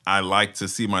 I like to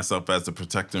see myself as the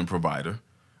protector and provider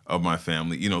of my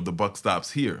family. The buck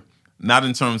stops here, not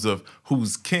in terms of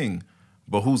who's king,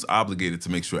 but who's obligated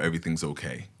to make sure everything's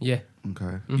okay. Yeah.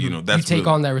 Okay. That's You take really-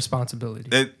 on that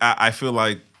responsibility. I feel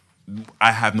like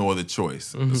I have no other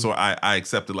choice. So I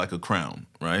accept it like a crown,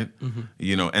 right?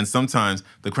 And sometimes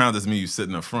the crown doesn't mean you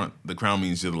sitting up front. The crown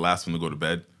means you're the last one to go to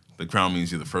bed. The crown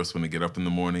means you're the first one to get up in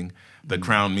the morning. The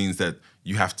crown means that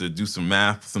you have to do some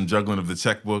math, some juggling of the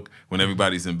checkbook when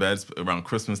everybody's in bed around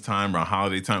Christmas time, around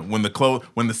holiday time, when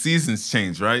the seasons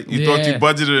change, right? You thought you Yeah.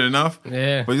 budgeted enough,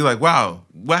 Yeah. but you're like, wow,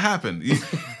 what happened?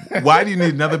 Why do you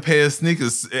need another pair of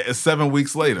sneakers 7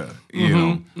 weeks later?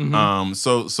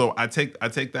 So I take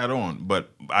that on,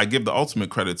 but I give the ultimate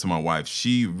credit to my wife.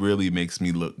 She really makes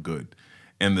me look good,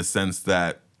 in the sense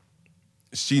that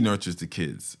she nurtures the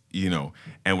kids,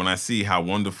 and when I see how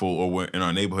wonderful, or we're in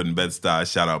our neighborhood in Bed-Stuy,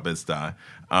 shout out Bed-Stuy,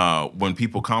 when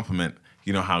people compliment,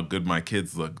 how good my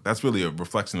kids look, that's really a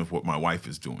reflection of what my wife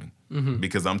is doing,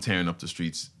 because I'm tearing up the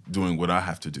streets doing what I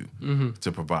have to do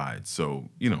to provide. So,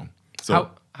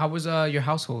 How was your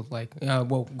household like?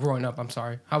 Growing up. I'm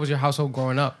sorry. How was your household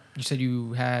growing up? You said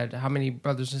you had how many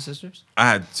brothers and sisters? I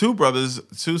had 2 brothers,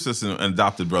 2 sisters, and an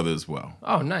adopted brother as well.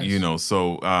 Oh, nice.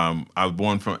 So I was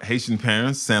born from Haitian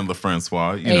parents, Sandler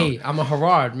Francois. Hey, I'm a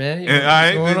Gerard, man. All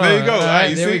right, there you go. All right,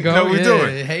 You there see? we go. How we Yeah,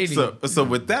 doing? Haiti. So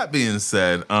with that being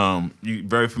said, you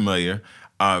very familiar,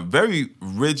 very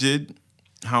rigid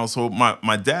household.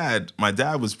 My dad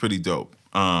was pretty dope.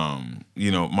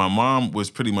 My mom was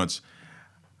pretty much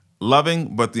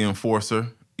loving, but the enforcer.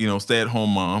 Stay at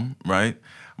home mom, right?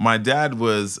 My dad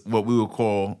was what we would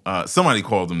call, somebody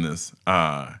called him this.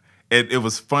 It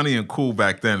was funny and cool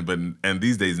back then, and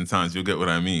these days and times, you'll get what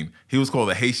I mean. He was called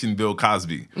the Haitian Bill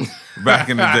Cosby back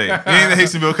in the day. He ain't the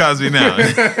Haitian Bill Cosby now. You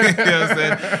know what I'm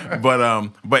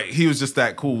saying? But he was just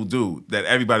that cool dude that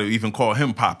everybody would even call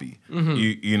him Poppy.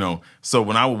 So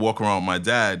when I would walk around with my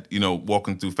dad,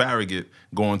 walking through Farragut,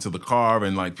 going to the car,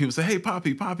 and like people say, "Hey,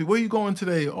 Poppy, where you going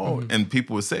today?" Oh, and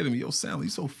people would say to me, "Yo, Sally, you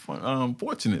so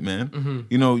fortunate, man.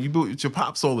 You be with your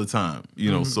pops all the time."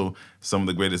 So some of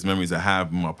the greatest memories I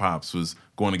have with my pops was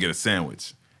going to get a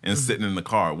sandwich and sitting in the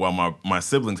car while my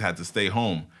siblings had to stay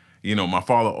home. My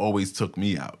father always took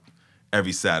me out.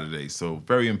 every Saturday. So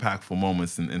very impactful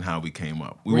moments in how we came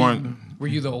up. Were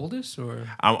you the oldest or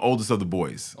I'm oldest of the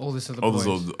boys. oldest of the Oldest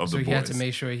boys? of the So he boys. had to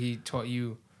make sure he taught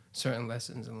you certain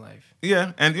lessons in life.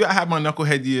 Yeah, and I had my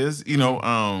knucklehead years.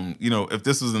 If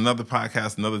this was another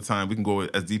podcast, another time, we can go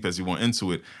as deep as you want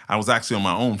into it. I was actually on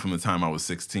my own from the time I was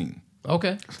 16.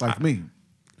 Okay. It's like me.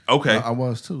 Okay, I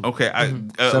was too. okay,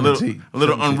 a 17.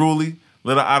 little unruly, a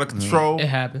little out of control. It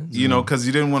happens. Because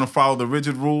you didn't want to follow the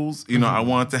rigid rules. I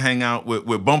wanted to hang out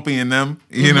with Bumpy and them.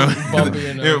 Bumpy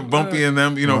and them. Bumpy and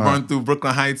them. Right. Run through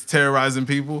Brooklyn Heights, terrorizing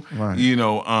people. Right.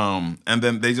 And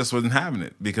then they just wasn't having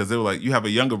it because they were like, you have a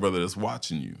younger brother that's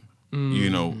watching you.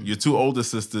 Your two older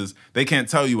sisters, they can't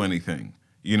tell you anything.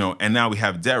 And now we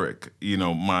have Derek.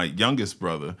 My youngest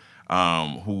brother,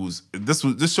 who's this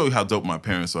show you how dope my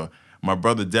parents are. My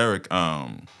brother Derek,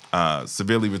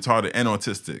 severely retarded and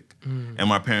autistic, and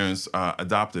my parents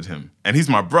adopted him, and he's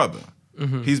my brother.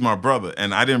 He's my brother,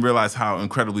 and I didn't realize how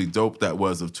incredibly dope that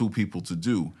was of two people to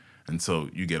do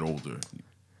until you get older.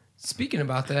 Speaking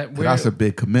about that, That's a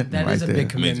big commitment. that right is a there. big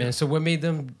commitment. So what made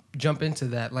them jump into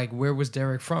that? Like, where was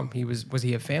Derek from? Was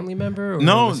he a family member? Or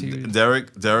No, was he...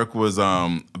 Derek was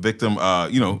a victim.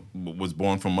 Was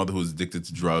born from a mother who was addicted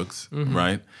to drugs,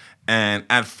 right? And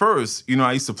at first,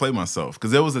 I used to play myself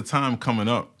because there was a time coming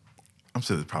up. I'm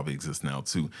sure it probably exists now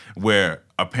too, where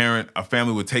a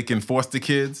family would take in foster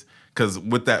kids because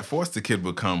with that foster kid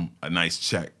would come a nice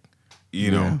check.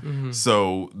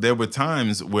 So there were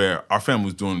times where our family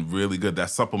was doing really good. That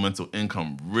supplemental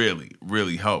income really,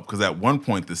 really helped because at one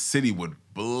point the city would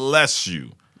bless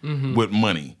you with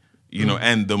money,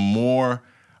 and the more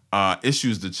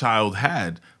issues the child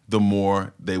had, the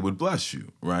more they would bless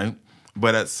you, right?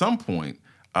 But at some point,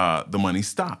 the money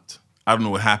stopped. I don't know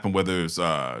what happened, whether it's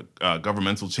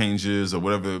governmental changes or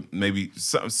whatever. Maybe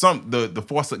the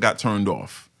faucet got turned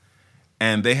off,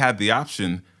 and they had the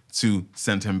option to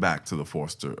send him back to the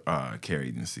foster care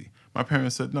agency. My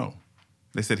parents said no.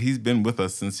 They said he's been with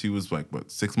us since he was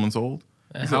 6 months old.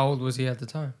 And how old was he at the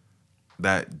time?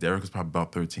 That Derek was probably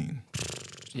about 13.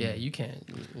 Yeah, you can't.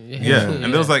 Yeah,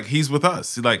 and it was like he's with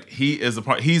us. Like he is a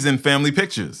part. He's in family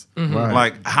pictures. Right.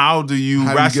 Like how do you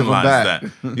How do you give him rationalize back?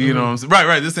 that? You know what I'm saying?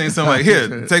 Right. This ain't something like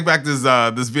here. Take back this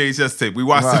VHS tape. We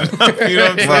watched it. You know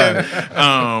what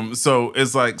I'm saying? So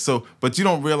it's like but you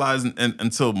don't realize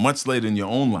until much later in your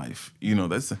own life.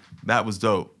 That was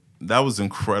dope. That was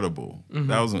incredible.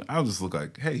 I was just look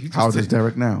like, hey, he just How old is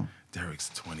Derek now? Derek's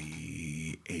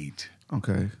 28.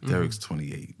 Okay. Derek's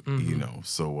 28,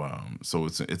 so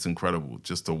it's incredible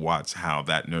just to watch how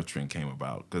that nurturing came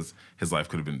about because his life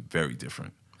could have been very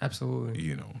different.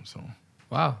 Absolutely. So.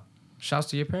 Wow. Shouts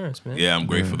to your parents, man. Yeah, I'm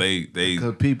grateful. They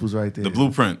Good people's right there. the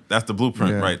blueprint. That's the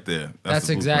blueprint Yeah. right there. That's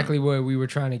the exactly what we were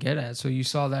trying to get at. So you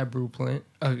saw that blueprint,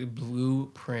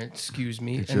 excuse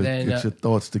me, Get and then your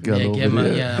thoughts together.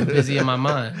 I'm busy in my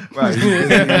mind. Right. You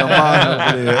busy in your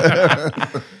mind over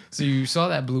there. So you saw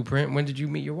that blueprint. When did you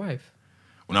meet your wife?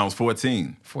 When I was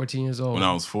 14. 14 years old. When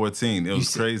I was 14, it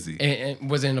was crazy. And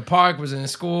was it in the park? Was it in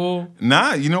school?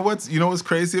 Nah, you know what's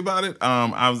crazy about it?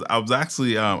 I was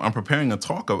actually I'm preparing a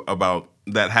talk about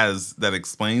that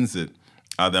explains it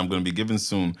that I'm going to be giving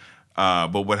soon.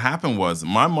 But what happened was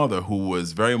my mother, who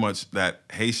was very much that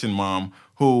Haitian mom,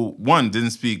 who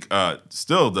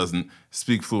still doesn't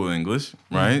speak fluent English,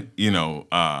 right?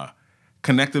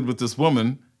 Connected with this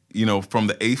woman, from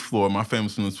the 8th floor. My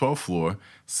family's from the 12th floor.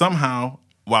 Somehow,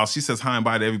 while she says hi and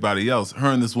bye to everybody else, her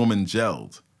and this woman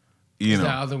gelled. Is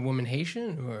that other woman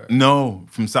Haitian or No,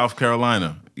 from South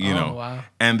Carolina. Wow.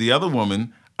 And the other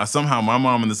woman, somehow my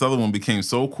mom and this other one became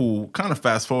so cool. Kind of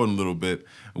fast forward a little bit,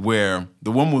 where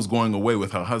the woman was going away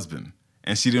with her husband,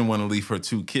 and she didn't want to leave her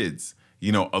 2 kids,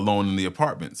 alone in the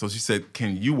apartment. So she said,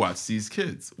 "Can you watch these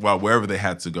kids while wherever they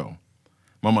had to go?"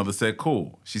 My mother said,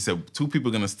 "Cool." She said, 2 people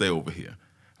are gonna stay over here.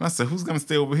 And I said, "Who's gonna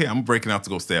stay over here?" I'm breaking out to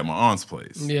go stay at my aunt's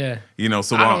place. Yeah.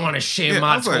 So I don't want to share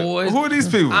my I was like, toys. who are these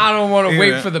people? I don't want to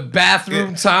wait for the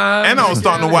bathroom time. And I was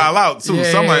starting to wild out too.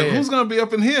 So I'm like, Yeah. who's gonna be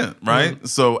up in here, right?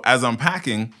 So as I'm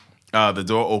packing, the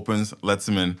door opens, lets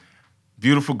him in.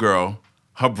 Beautiful girl,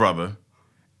 her brother,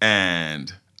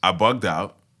 and I bugged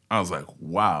out. I was like,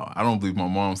 wow, I don't believe my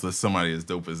mom's let somebody as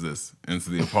dope as this into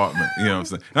the apartment. You know what I'm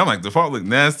saying? And I'm like, the apartment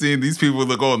look nasty, and these people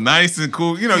look all nice and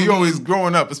cool. You always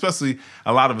growing up, especially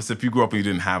a lot of us, if you grew up and you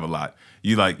didn't have a lot,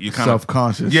 you kind of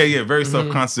Self-conscious. Yeah, very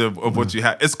self-conscious of what you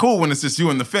have. It's cool when it's just you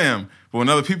and the fam, But when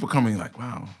other people come in, like,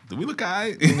 wow, do we look all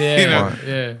right? Yeah, You know,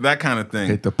 yeah. that kind of thing.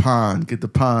 Get the pond, do the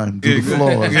floors,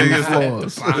 do the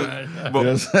floors.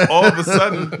 But all of a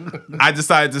sudden, I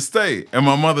decided to stay, and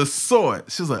my mother saw it.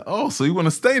 She was like, "Oh, so you want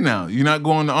to stay now? You're not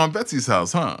going to Aunt Betsy's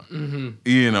house, huh?"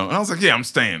 You know, and I was like, "Yeah, I'm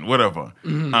staying, whatever."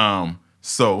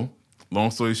 So, long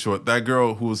story short, that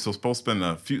girl who was supposed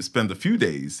to spend a few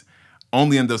days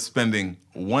only ended up spending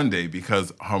one day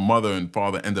because her mother and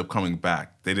father ended up coming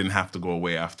back. They didn't have to go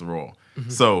away after all.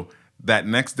 So that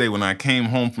next day when I came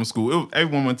home from school,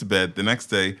 everyone went to bed. The next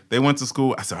day, they went to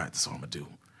school. I said, all right, this is what I'm going to do.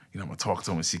 You know, I'm going to talk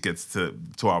to her when she gets to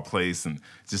our place and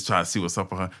just try to see what's up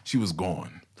with her. She was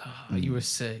gone. Oh, you were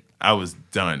sick. I was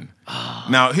done.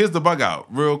 Now, here's the bug out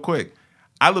real quick.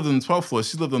 I lived on the 12th floor.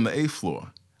 She lived on the 8th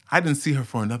floor. I didn't see her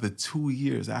for another 2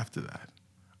 years after that.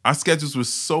 Our schedules were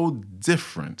so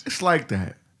different. It's like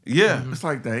that. Yeah. It's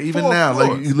like that. Even 4 now, floors.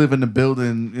 like you live in the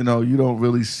building, you know, you don't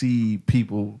really see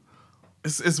people.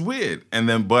 It's weird. And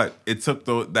then, but it took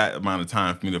that amount of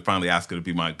time for me to finally ask her to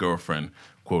be my girlfriend,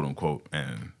 quote unquote,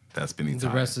 and that's been The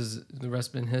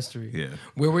rest been history. Yeah.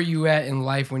 Where were you at in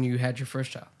life when you had your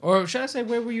first child? Or should I say,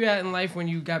 where were you at in life when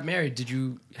you got married? Did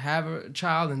you have a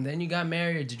child and then you got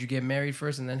married, or did you get married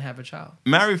first and then have a child?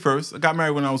 Married first. I got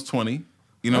married when I was 20.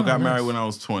 Got nice. married when I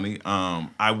was 20.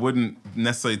 I wouldn't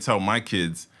necessarily tell my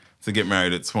kids to get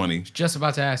married at 20. Just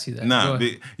about to ask you that. Nah,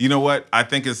 you know what? I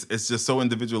think it's just so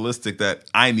individualistic that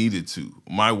I needed to.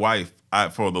 My wife,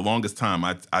 for the longest time,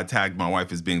 I tagged my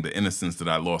wife as being the innocence that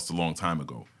I lost a long time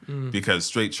ago. Because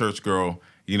straight church girl,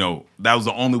 that was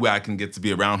the only way I can get to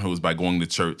be around her was by going to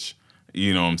church.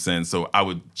 You know what I'm saying? So I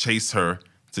would chase her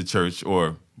to church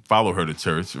or follow her to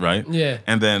church, right? Yeah.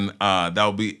 And then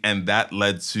that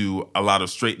led to a lot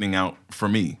of straightening out for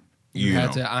me. You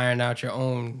had to iron out your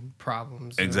own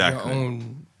problems. Exactly. Your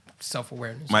own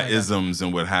self-awareness. My isms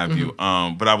and what have you.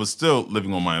 But I was still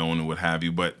living on my own and what have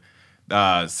you. But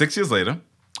 6 years later,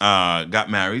 got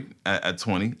married at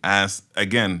 20. I asked,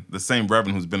 again, the same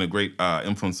Reverend who's been a great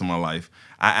influence in my life.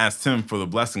 I asked him for the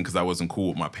blessing because I wasn't cool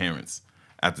with my parents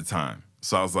at the time.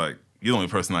 So I was like, you're the only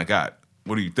person I got.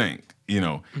 What do you think?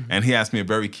 And he asked me a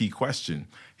very key question.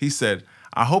 He said,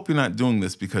 I hope you're not doing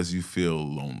this because you feel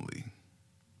lonely.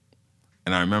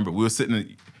 And I remember we were sitting in,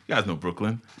 you guys know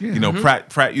Brooklyn,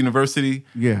 Pratt University,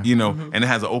 and it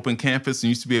has an open campus. And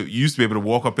you used to be able to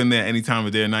walk up in there any time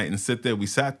of day or night and sit there. We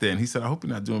sat there, and he said, I hope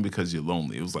you're not doing it because you're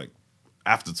lonely. It was like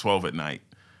after 12 at night,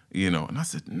 And I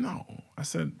said, no. I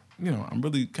said, I'm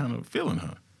really kind of feeling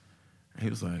her. And he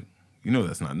was like,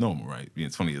 that's not normal, right? Being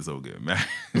 20 years old, getting married.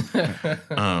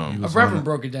 A reverend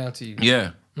broke it down to you.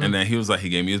 Yeah. And then he was like, he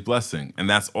gave me his blessing. And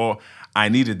that's all. I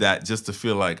needed that just to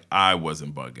feel like I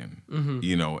wasn't bugging,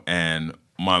 And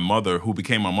my mother, who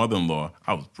became my mother-in-law,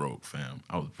 I was broke, fam.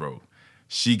 I was broke.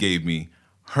 She gave me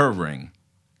her ring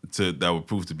that would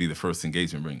prove to be the first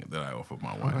engagement ring that I offered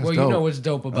my wife. Well, you know what's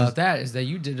dope about that is that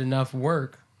you did enough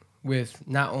work with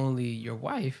not only your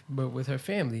wife, but with her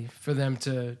family for them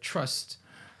to trust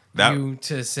you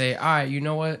to say, all right, you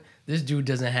know what? This dude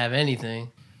doesn't have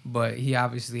anything, but he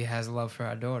obviously has love for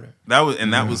our daughter. That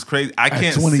was crazy. I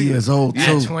can't 20 see years old, too.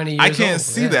 At 20 years I can't old,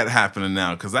 see that happening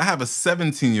now because I have a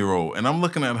 17-year-old and I'm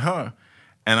looking at her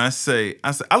and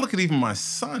I look at even my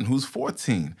son who's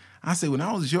 14. I say, when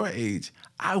I was your age,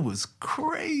 I was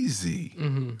crazy.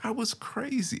 I was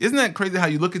crazy. Isn't that crazy how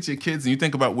you look at your kids and you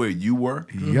think about where you were?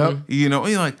 Yep. And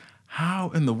you're like,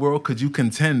 how in the world could you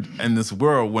contend in this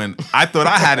world when I thought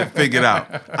I had it figured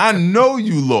out? I know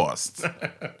you lost.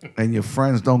 And your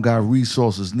friends don't got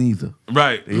resources neither.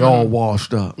 Right. They all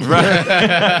washed up. Right.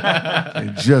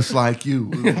 And just like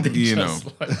you.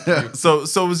 So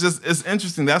it's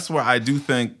interesting. That's why I do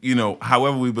think,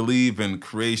 however we believe in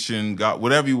creation, God,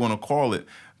 whatever you want to call it,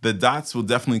 the dots will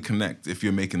definitely connect if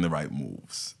you're making the right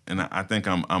moves. And I think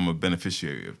I'm a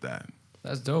beneficiary of that.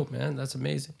 That's dope, man. That's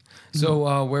amazing.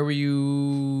 So where were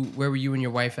you and your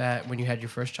wife at when you had your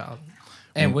first child?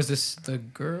 And was this the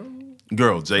girl?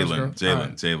 Jalen.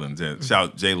 Shout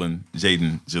out Jalen,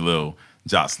 Jaden, Jalil,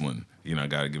 Jocelyn. I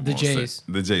gotta give the them J's.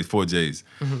 The J's, 4 J's.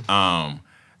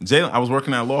 Jalen, I was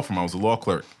working at a law firm. I was a law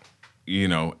clerk.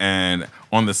 And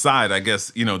on the side, I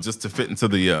guess, just to fit into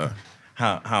the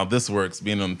how this works,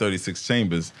 being on 36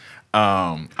 Chambers,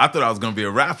 I thought I was gonna be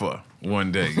a rapper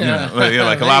one day,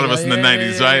 like a lot of us in the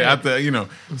 90s, right? I thought,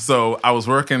 so I was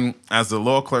working as a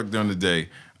law clerk during the day,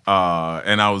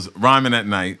 and I was rhyming at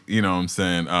night, you know what I'm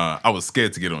saying? I was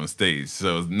scared to get on the stage,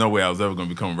 so there's no way I was ever going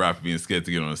to become a rapper being scared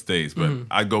to get on the stage, but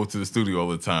I go to the studio all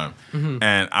the time,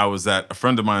 and I was at a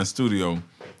friend of mine's studio,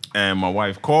 and my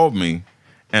wife called me,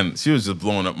 and she was just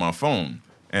blowing up my phone,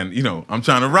 And I'm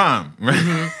trying to rhyme,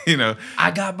 right?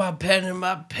 I got my pen and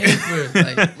my paper.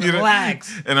 Like,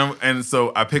 relax. And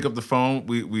so I pick up the phone.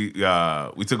 We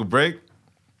took a break,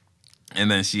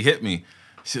 and then she hit me.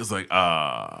 She was like,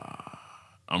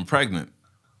 "I'm pregnant."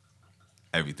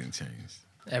 Everything changed.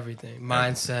 Everything.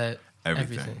 Mindset.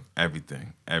 Everything.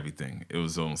 It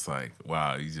was almost like,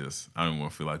 wow, I don't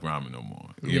want to feel like rhyming no more.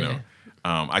 You know,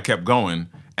 I kept going,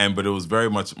 but it was very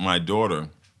much my daughter.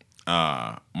 When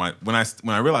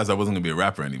I realized I wasn't gonna be a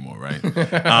rapper anymore, right?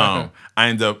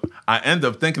 I end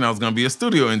up thinking I was gonna be a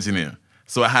studio engineer.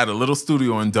 So I had a little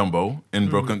studio in Dumbo in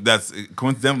Brooklyn. That's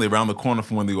coincidentally around the corner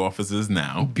from where the office is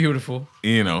now. Beautiful.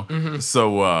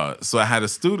 So I had a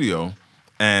studio.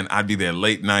 And I'd be there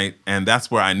late night, and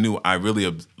that's where I knew I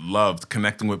really loved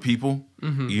connecting with people.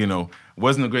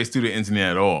 Wasn't a great studio engineer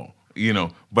at all.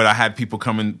 But I had people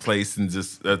come in place and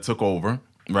just took over,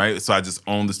 right? So I just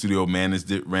owned the studio, managed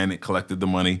it, ran it, collected the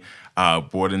money,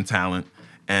 brought in talent.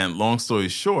 And long story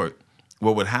short,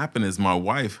 what would happen is my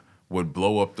wife would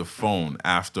blow up the phone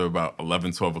after about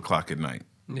 11, 12 o'clock at night.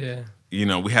 Yeah.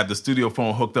 We had the studio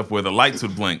phone hooked up where the lights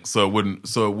would blink, so it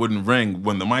wouldn't ring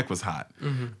when the mic was hot.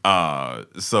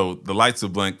 So the lights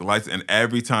would blink, and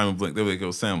every time it blinked, they would go,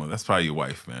 "Sandler, that's probably your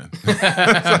wife, man."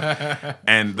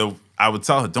 And I would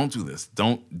tell her, "Don't do this.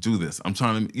 I'm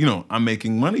trying to, I'm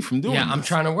making money from doing this. Yeah, I'm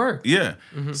trying to work." Yeah.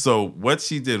 So what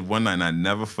she did one night, and I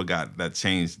never forgot that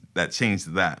changed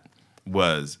that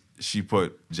was she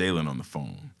put Jalen on the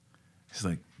phone. She's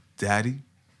like, "Daddy."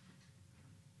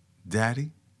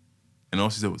 And all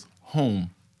she said was, "Home."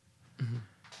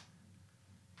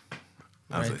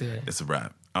 I was like, "It's a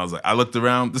wrap." I was like, I looked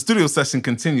around. The studio session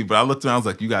continued, but I looked around. I was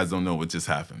like, "You guys don't know what just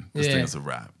happened. This thing is a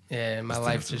wrap." Yeah, my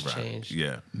life just changed.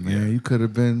 Yeah. Man, you could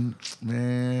have been,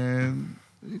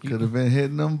 you could have been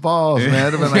hitting them balls, man.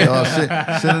 I'd have been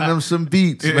like, sending them some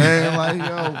beats, man. Like,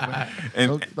 yo, man,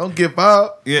 don't give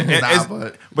up. Yeah,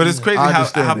 but it's crazy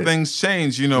how it. things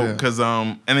change, because,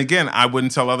 and again, I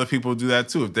wouldn't tell other people to do that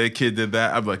too. If their kid did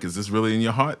that, I'd be like, "Is this really in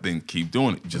your heart? Then keep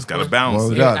doing it. You just got to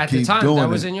balance it." At the time, that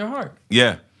was in your heart.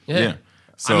 Yeah.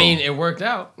 So, I mean, it worked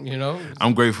out,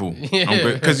 I'm grateful.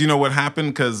 Because you know what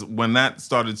happened? Because when that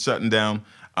started shutting down,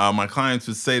 my clients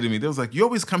would say to me, they was like, "You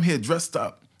always come here dressed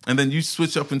up. And then you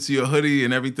switch up into your hoodie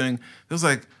and everything." It was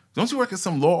like, "Don't you work at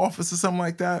some law office or something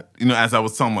like that?" As I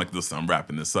was telling them, like, "Listen, I'm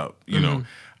wrapping this up." They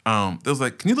was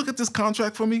like, "Can you look at this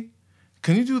contract for me?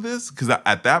 Can you do this?" Because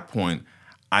at that point,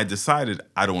 I decided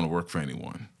I don't want to work for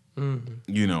anyone. And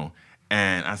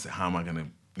I said, "How am I going to,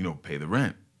 pay the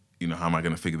rent? How am I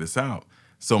going to figure this out?"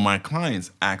 So my clients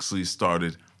actually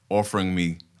started offering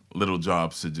me little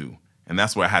jobs to do. And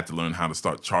that's where I had to learn how to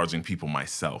start charging people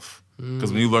myself.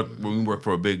 Because when we work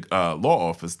for a big law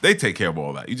office, they take care of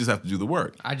all that. You just have to do the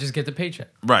work. I just get the paycheck.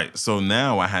 Right. So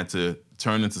now I had to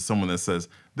turn into someone that says,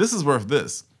 "This is worth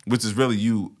this," which is really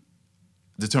you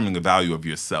determining the value of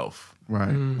yourself.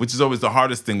 Right. Which is always the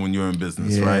hardest thing when you're in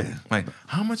business, right? Like,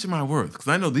 how much am I worth? Because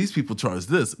I know these people charge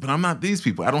this, but I'm not these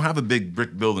people. I don't have a big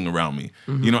brick building around me.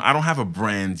 I don't have a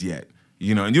brand yet.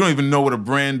 And you don't even know what a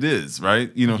brand is,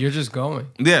 right? You're just going.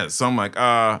 Yeah, so I'm like,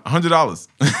 $100.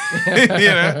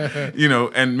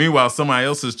 And meanwhile, somebody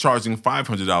else is charging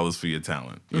 $500 for your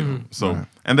talent. So,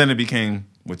 and then it became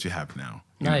what you have now.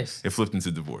 Nice. It flipped into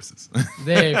divorces.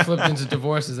 They flipped into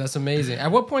divorces. That's amazing.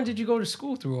 At what point did you go to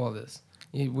school through all this?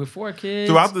 With 4 kids?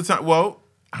 Throughout the time,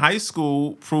 high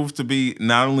school proved to be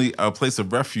not only a place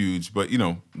of refuge, but,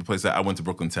 the place that I went to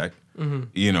Brooklyn Tech.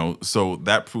 So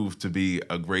that proved to be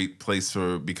a great place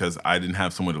because I didn't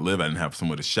have somewhere to live. I didn't have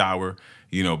somewhere to shower.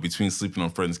 Between sleeping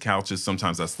on friends' couches,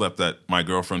 sometimes I slept at my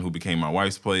girlfriend who became my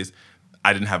wife's place.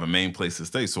 I didn't have a main place to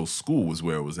stay, so school was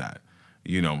where it was at.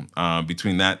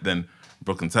 Between that, then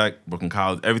Brooklyn Tech, Brooklyn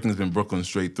College, everything's been Brooklyn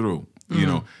straight through.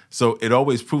 So it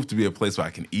always proved to be a place where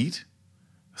I can eat.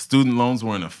 Student loans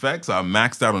were in effect, so I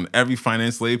maxed out on every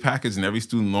financial aid package and every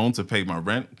student loan to pay my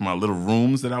rent, my little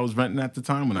rooms that I was renting at the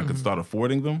time when I could start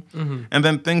affording them. And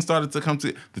then things started to come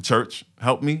to the church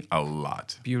helped me a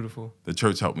lot. Beautiful. The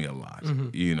church helped me a lot.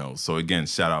 So again,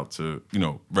 shout out to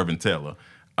Reverend Taylor.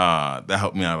 That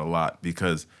helped me out a lot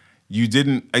because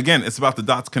it's about the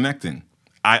dots connecting.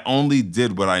 I only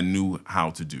did what I knew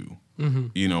how to do.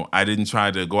 I didn't try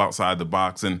to go outside the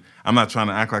box, and I'm not trying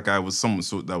to act like I was someone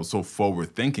that was so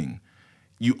forward thinking.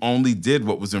 You only did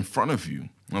what was in front of you.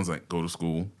 I was like, go to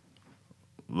school,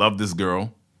 love this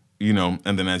girl, and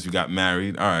then as you got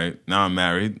married, all right, now I'm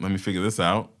married, let me figure this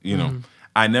out,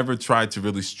 I never tried to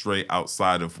really stray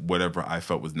outside of whatever I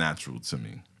felt was natural to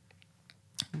me.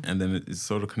 And then it's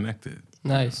sort of connected.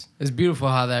 Nice. It's beautiful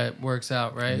how that works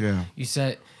out, right? Yeah. You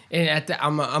said And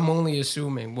I'm only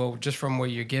assuming, well, just from what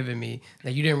you're giving me,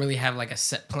 that you didn't really have like a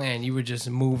set plan. You were just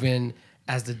moving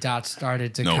as the dots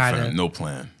started to kind of no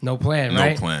plan. No plan, No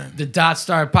right? plan. The dots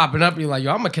started popping up. You're like,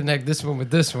 yo, I'm gonna connect this one with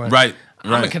this one. Right. I'm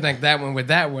gonna connect that one with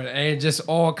that one, and it just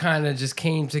all kind of just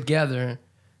came together,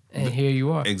 and here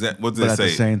you are. Exactly. What did But they at say?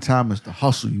 the same time, it's the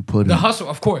hustle you put in. The hustle,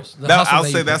 of course. I'll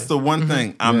say that's the one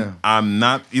thing. I'm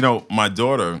not. My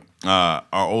daughter, our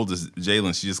oldest,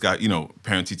 Jalen, she just got.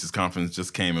 Parent teachers conference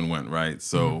just came and went. Right.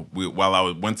 So while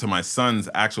I went to my son's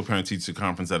actual parent teacher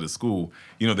conference at his school,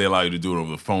 they allow you to do it over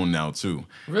the phone now too.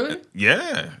 Really?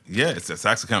 Yeah. It's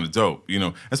actually kind of dope.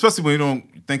 Especially when you don't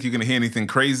think you're gonna hear anything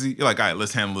crazy. You're like, all right,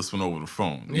 let's handle this one over the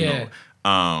phone. You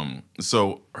know?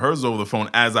 So hers over the phone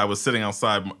as I was sitting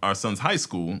outside our son's high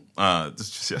school,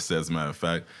 just yesterday as a matter of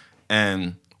fact,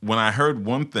 and when I heard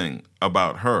one thing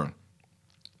about her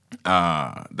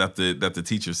that the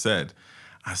teacher said,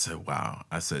 I said, wow.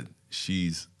 I said,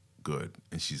 she's good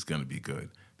and she's gonna be good.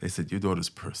 They said, your daughter's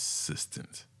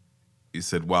persistent. He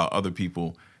said, while other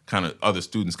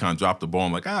students kind of dropped the ball,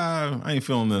 I'm like, I ain't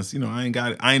feeling this, I ain't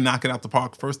got it. I ain't knock it out the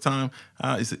park first time.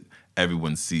 He said,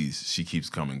 everyone sees she keeps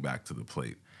coming back to the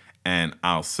plate. And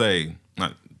I'll say,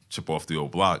 not chip off the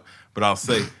old block, but I'll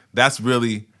say that's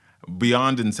really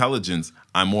beyond intelligence.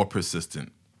 I'm more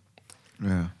persistent.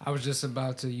 Yeah. I was just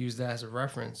about to use that as a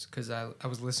reference because I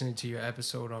was listening to your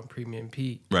episode on Premium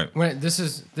Pete. Right. When this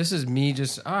is me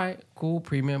just, all right, cool.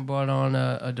 Premium brought on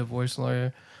a divorce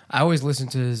lawyer. I always listen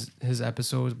to his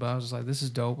episodes, but I was just like, this is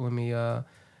dope. Let me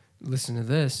listen to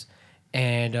this.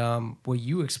 And what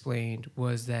you explained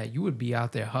was that you would be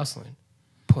out there hustling,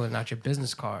 pulling out your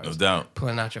business cards, No doubt,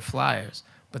 pulling out your flyers.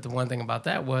 But the one thing about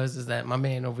that is that my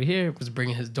man over here was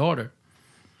bringing his daughter.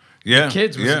 Yeah, the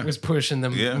kids was pushing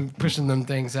them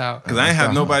things out. Because I ain't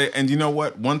have nobody. And you know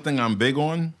what? One thing I'm big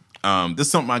on. This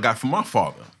is something I got from my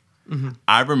father. Mm-hmm.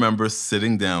 I remember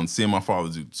sitting down, seeing my father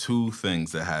do two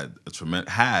things that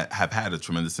have had a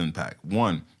tremendous impact.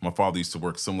 One, my father used to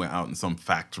work somewhere out in some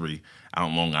factory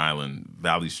out in Long Island,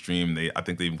 Valley Stream. I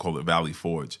think they even call it Valley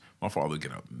Forge. My father would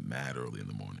get up mad early in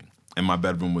the morning, and my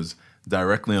bedroom was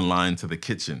directly in line to the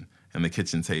kitchen and the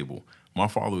kitchen table. My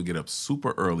father would get up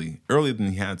super early, earlier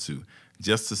than he had to,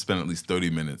 just to spend at least 30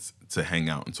 minutes to hang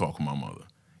out and talk with my mother.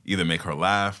 Either make her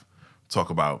laugh, talk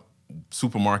about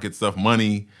supermarket stuff,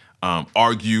 money,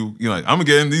 argue. Like, I'm going to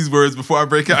get in these words before I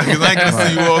break out because I ain't going to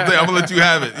see you all day. I'm going to let you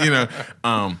have it,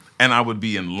 And I would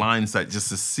be in line sight just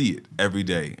to see it every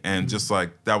day. And just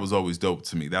like, that was always dope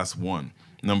to me. That's one.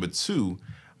 Number two,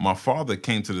 my father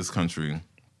came to this country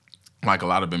like a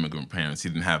lot of immigrant parents. He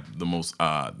didn't have the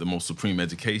most supreme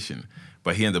education,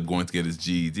 but he ended up going to get his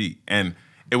GED. And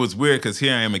it was weird because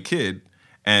here I am a kid,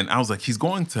 and I was like, he's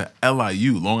going to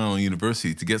LIU, Long Island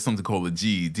University, to get something called a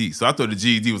GED. So I thought the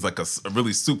GED was like a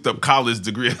really souped up college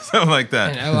degree or something like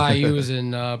that. And LIU is in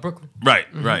Brooklyn. Right,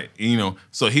 right.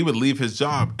 So he would leave his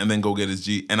job and then go get his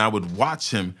GED. And I would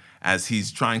watch him as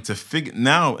he's trying to figure.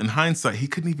 Now, in hindsight, he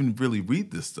couldn't even really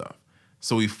read this stuff.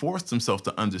 So he forced himself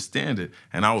to understand it,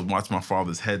 and I would watch my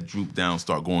father's head droop down,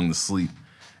 start going to sleep.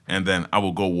 And then I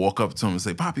would go walk up to him and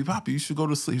say, Poppy, you should go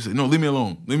to sleep. He said, no, leave me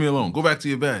alone, go back to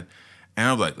your bed. And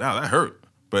I was like, wow, that hurt.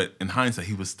 But in hindsight,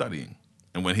 he was studying.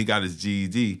 And when he got his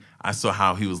GED, I saw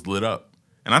how he was lit up.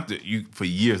 And for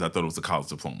years, I thought it was a college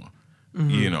diploma,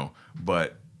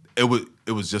 but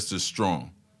it was just as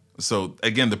strong. So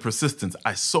again, the persistence,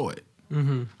 I saw it.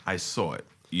 Mm-hmm. I saw it,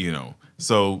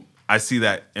 So I see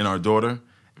that in our daughter,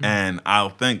 and I'll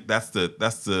think that's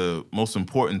the most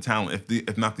important talent,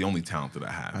 if not the only talent that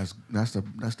I have. That's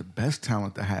the best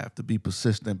talent to have, to be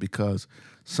persistent, because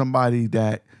somebody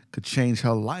that could change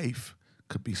her life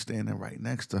could be standing right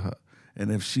next to her, and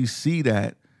if she see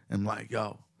that and like,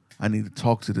 yo, I need to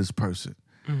talk to this person,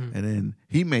 and then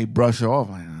he may brush her off,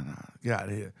 like, nah, get out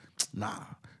of here, nah.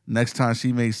 Next time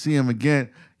she may see him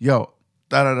again, yo,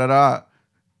 yo,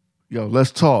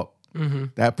 let's talk. Mm-hmm.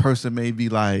 That person may be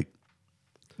like,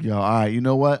 yo, all right, you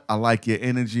know what? I like your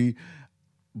energy.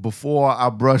 Before I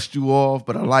brushed you off,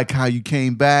 but I like how you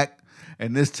came back.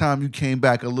 And this time you came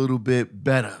back a little bit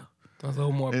better. A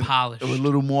little more polished. A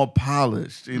little more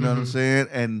polished. You know what I'm saying?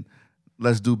 And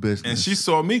let's do business. And she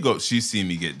saw me go. She seen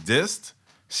me get dissed.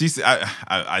 She said,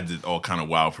 I did all kind of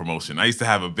wild promotion. I used to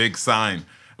have a big sign,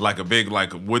 like a big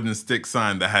wooden stick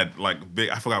sign that had big,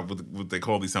 I forgot what they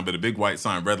call these signs, but a big white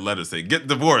sign, red letters say, get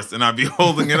divorced. And I'd be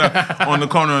holding it up on the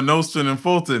corner of Nostrand and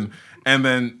Fulton. And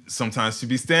then sometimes she'd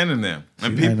be standing there,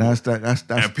 and See, people, that's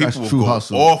people true would go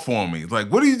hustle. off on me.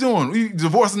 Like, what are you doing? You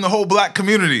divorcing the whole black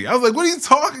community? I was like, what are you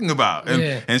talking about?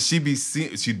 And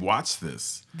she'd watch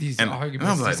this. These and arguments,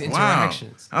 I was like, these wow.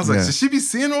 interactions. I was like, Yeah. should she be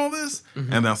seeing all this?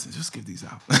 And then I was like, just give these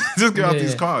out. Just give out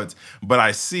these cards. But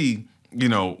I see,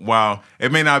 while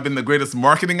it may not have been the greatest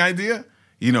marketing idea,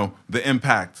 the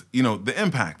impact.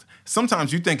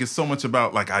 Sometimes you think it's so much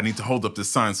about, like, I need to hold up this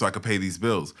sign so I can pay these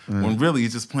bills. When really you're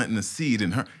just planting a seed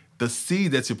in her. The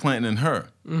seed that you're planting in her.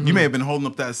 You may have been holding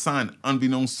up that sign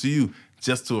unbeknownst to you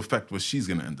just to affect what she's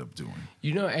going to end up doing.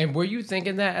 And were you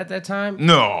thinking that at that time?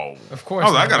 No. Of course I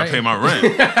was like, not, I got to right? pay my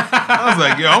rent. I was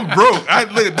like, yo, I'm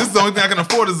broke. This is the only thing I can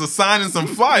afford is a sign and some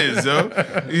flyers, yo.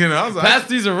 I was like, Pass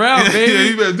these around, baby. Yeah,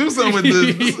 you better do something with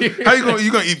this. How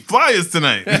you gonna eat flyers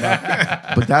tonight?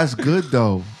 But that's good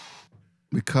though,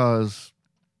 because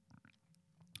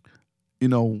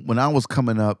when I was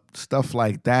coming up, stuff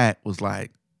like that was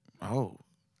like, oh,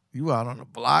 you out on the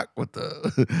block with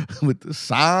the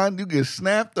sign, you get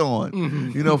snapped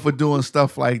on, for doing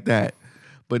stuff like that.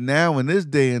 But now in this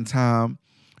day and time,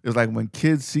 it's like when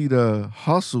kids see the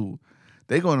hustle,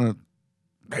 they gonna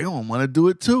want to do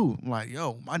it too. I'm like,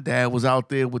 yo, my dad was out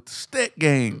there with the stick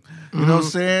game. You know what I'm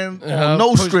saying? On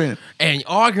no strength. And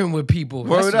arguing with people.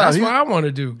 Word That's out. what I want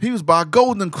to do. He was by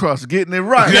Golden Crust, getting it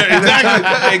right.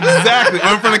 Yeah, exactly.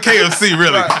 In front of KFC,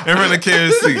 really. In front of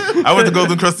KFC. I went to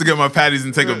Golden Crust to get my patties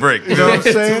and take a break. You know what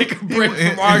I'm saying? Take a break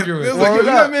from arguing. It was like, yo, you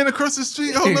that man across the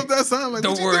street holding up that sign. Like,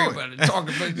 Don't what you worry doing? about it. Talk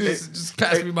about it. Just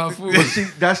pass me my food. But see,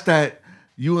 that's that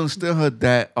you instill her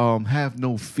that have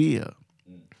no fear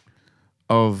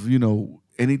of,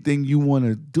 anything you want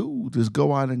to do, just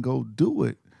go out and go do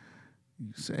it.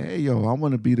 You say, hey, yo, I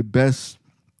want to be the best,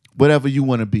 whatever you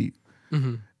want to be.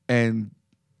 And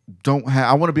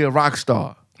I want to be a rock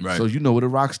star. Right. So you know what a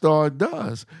rock star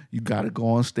does. You got to go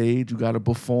on stage. You got to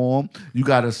perform. You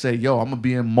got to say, yo, I'm going to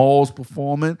be in malls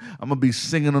performing. I'm going to be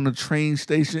singing on the train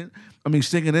station.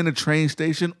 Singing in the train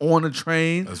station, on the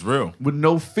train. That's real. With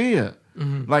no fear.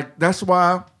 Like, that's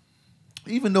why,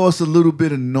 even though it's a little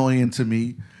bit annoying to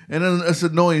me, and then it's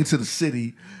annoying to the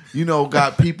city,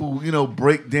 got people,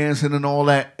 break dancing and all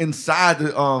that inside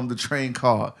the train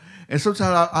car. And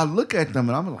sometimes I look at them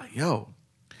and I'm like, yo,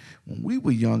 when we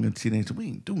were young and teenagers, we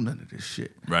ain't do none of this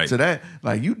shit. Right. So that,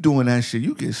 like, you doing that shit,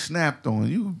 you get snapped on.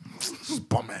 You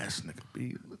bum ass nigga,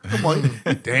 B. Come on,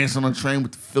 you dance on the train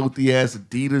with the filthy ass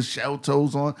Adidas shell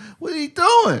toes on. What are you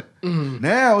doing?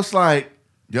 Now it's like,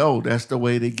 yo, that's the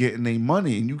way they getting their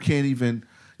money, and you can't even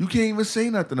say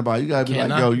nothing about it. You gotta be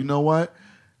like, yo, you know what?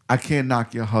 I can't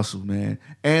knock your hustle, man.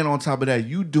 And on top of that,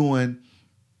 you doing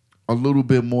a little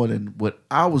bit more than what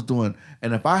I was doing.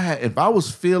 And if I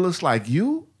was fearless like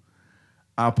you,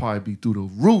 I'll probably be through the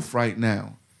roof right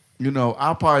now.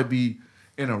 I'll probably be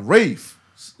in a rave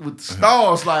with the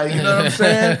stars, like, you know what I'm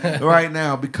saying? Right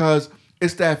now, because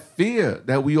it's that fear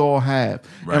that we all have.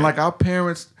 Right. And like our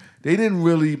parents, they didn't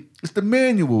really, it's the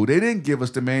manual. They didn't give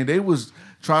us the manual. They was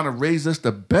trying to raise us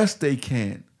the best they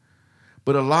can.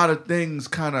 But a lot of things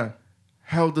kind of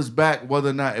held us back, whether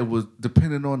or not it was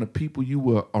depending on the people you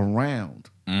were around.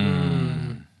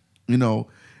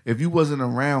 If you wasn't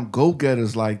around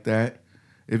go-getters like that,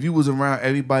 if you was around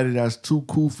everybody that's too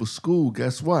cool for school,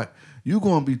 guess what? You're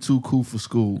going to be too cool for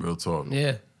school. Real talk.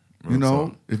 Yeah. Real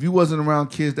talk. If you wasn't around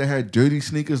kids that had dirty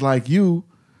sneakers like you,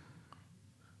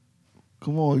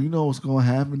 come on, you know what's going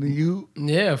to happen to you.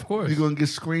 Yeah, of course. You're going to get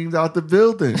screamed out the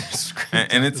building.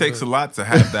 And it takes a lot to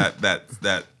have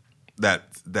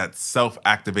that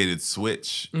self-activated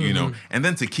switch, and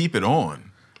then to keep it on.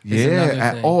 Yeah, another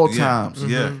at thing. all Yeah. times.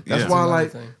 Yeah. That's Yeah. why, another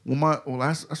like, thing.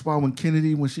 that's why when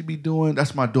Kennedy, when she be doing,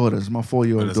 that's my daughter. It's my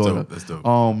 4-year-old That's daughter. dope. That's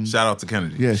dope. Shout out to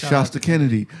Kennedy. Yeah, shouts to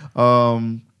Kennedy.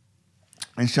 And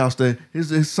shouts to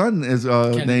his son is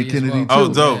named Kennedy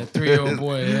well. too. Oh, dope. Yeah, 3-year-old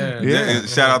boy, yeah. Yeah.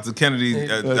 Shout out to Kennedy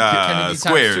Kennedy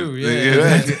Square. times 2,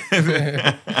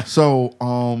 yeah. So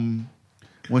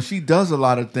when she does a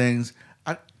lot of things,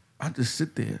 I just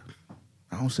sit there.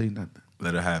 I don't say nothing.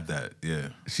 Let her have that. Yeah.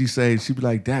 She be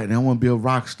like, Dad, I want to be a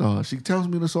rock star. She tells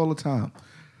me this all the time.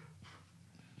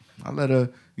 I let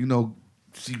her,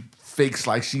 she fakes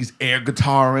like she's air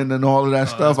guitaring and all of that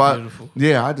stuff. That's beautiful.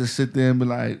 I just sit there and be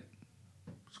like,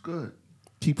 it's good.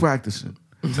 Keep practicing.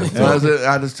 And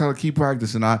I just tell her, keep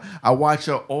practicing. I watch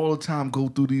her all the time go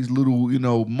through these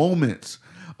little, moments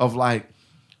of like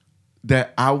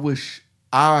that I wish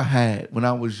I had when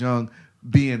I was young,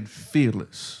 being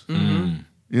fearless.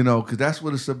 Because that's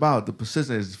what it's about. The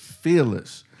persistence is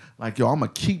fearless. Like, yo, I'm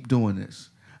going to keep doing this.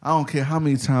 I don't care how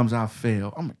many times I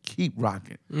fail. I'm going to keep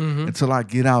rocking until I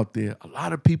get out there. A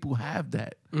lot of people have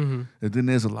that. And then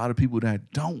there's a lot of people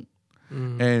that don't.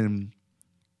 And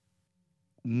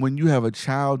when you have a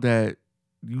child that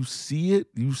you see it,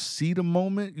 you see the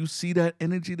moment, you see that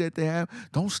energy that they have,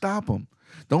 don't stop them.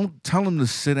 Don't tell them to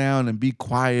sit down and be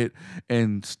quiet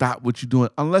and stop what you're doing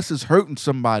unless it's hurting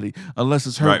somebody, unless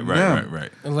it's hurting them. Right.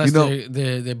 Unless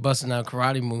they're busting out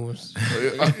karate moves.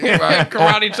 Right.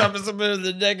 Karate chopping somebody in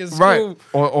the neck is right.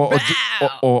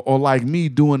 Or like me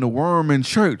doing the worm in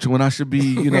church when I should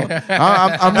be,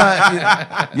 I'm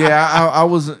not. I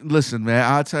was. Listen, man,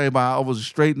 I'll tell you about. I was a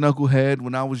straight knucklehead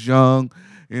when I was young.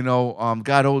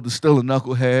 Got older, still a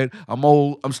knucklehead. I'm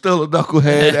old, I'm still a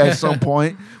knucklehead at some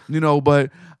point. But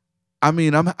I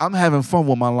mean, I'm having fun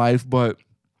with my life. But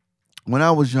when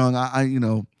I was young, I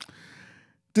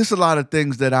there's a lot of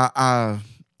things that I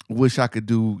wish I could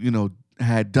do,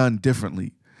 had done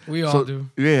differently. We all do.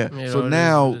 Yeah. So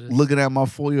now, looking at my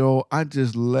 4-year-old, I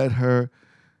just let her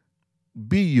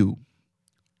be you.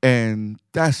 And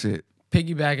that's it.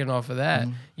 Piggybacking off of that,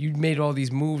 you made all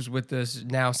these moves with this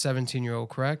now 17-year-old,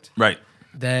 correct? Right.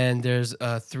 Then there's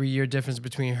a 3-year difference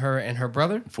between her and her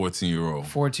brother? 14-year-old.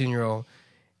 14-year-old.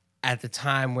 At the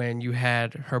time when you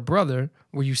had her brother,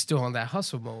 were you still on that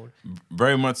hustle mode?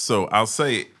 Very much so. I'll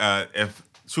say, if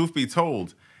truth be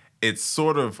told, it's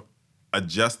sort of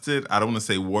adjusted. I don't want to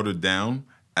say watered down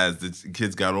as the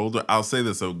kids got older. I'll say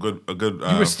this: a good.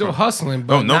 You were still hustling,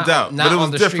 but no doubt. Not but it was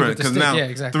on the different because now. Yeah,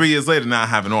 exactly. 3 years later, now I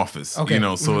have an office. Okay.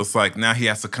 So it's like now he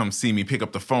has to come see me, pick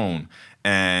up the phone,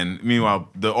 and meanwhile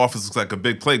the office looks like a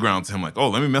big playground to him. Like, oh,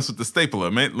 let me mess with the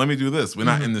stapler. Let me do this. We're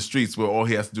not in the streets where all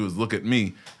he has to do is look at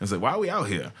me and say, "Why are we out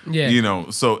here?" Yeah.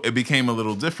 So it became a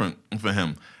little different for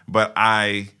him. But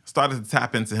I started to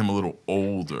tap into him a little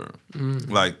older.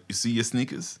 Like, you see your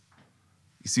sneakers?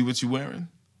 You see what you're wearing?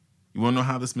 You want to know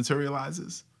how this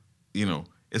materializes?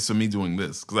 It's for me doing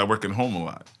this because I work at home a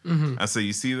lot. I say,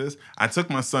 you see this? I took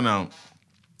my son out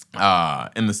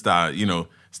in the style,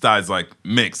 styles like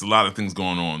mix, a lot of things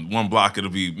going on. One block, it'll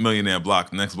be millionaire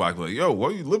block. The next block, like, yo,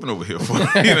 what are you living over here for?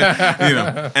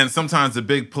 And sometimes the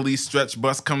big police stretch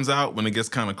bus comes out when it gets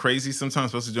kind of crazy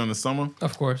sometimes, especially during the summer.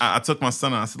 Of course. I took my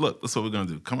son out. I said, look, that's what we're going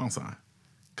to do. Come outside.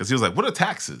 Because he was like, what are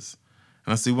taxes?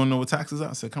 And I said, you want to know what taxes are?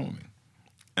 I said, come with me.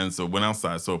 And so went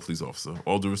outside, saw a police officer,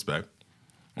 all due respect.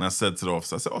 And I said to the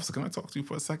officer, officer, can I talk to you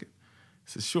for a second?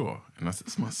 He said, sure. And I said,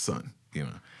 it's my son,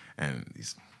 And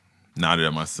he's nodded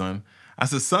at my son. I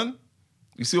said, son,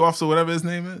 you see officer, whatever his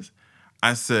name is?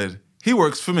 I said, he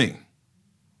works for me.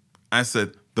 I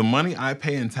said, the money I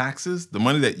pay in taxes, the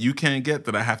money that you can't get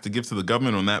that I have to give to the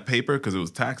government on that paper because it was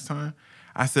tax time,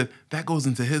 I said, that goes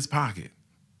into his pocket.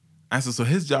 I said, so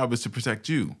his job is to protect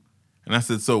you. And I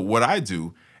said, so what I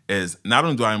do is not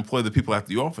only do I employ the people at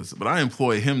the office, but I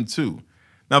employ him too.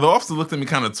 Now, the officer looked at me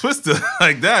kind of twisted,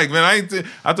 like, dang, man,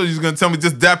 I thought you was going to tell me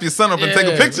just dap your son up and take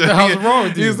a picture. What the hell's wrong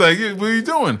with you? He was like, what are you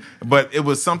doing? But it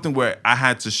was something where I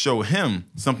had to show him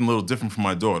something a little different from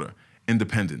my daughter,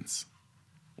 independence.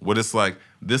 What it's like,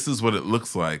 this is what it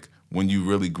looks like when you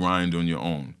really grind on your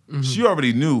own. She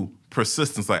already knew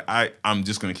persistence, like, I'm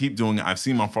just going to keep doing it. I've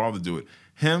seen my father do it.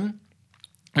 Him,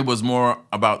 it was more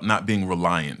about not being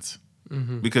reliant.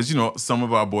 Because, some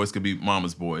of our boys could be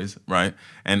mama's boys, right?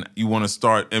 And you want to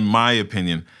start, in my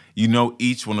opinion,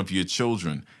 each one of your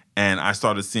children. And I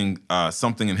started seeing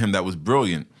something in him that was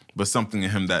brilliant, but something in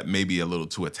him that may be a little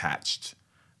too attached.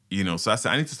 So I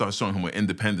said, I need to start showing him what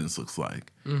independence looks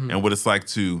like. And what it's like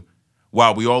to,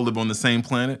 while we all live on the same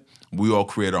planet, we all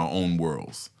create our own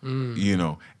worlds, And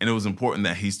it was important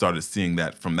that he started seeing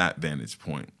that from that vantage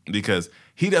point because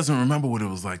he doesn't remember what it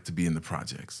was like to be in the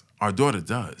projects. Our daughter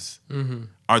does.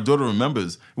 Our daughter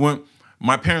remembers when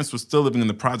my parents were still living in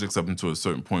the projects up until a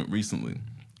certain point recently.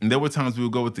 And there were times we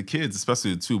would go with the kids,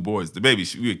 especially the two boys. The baby,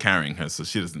 we were carrying her, so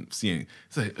she doesn't see any.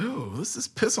 It's like, oh, this is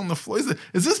piss on the floor.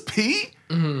 Is this pee?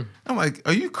 I'm like,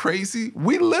 are you crazy?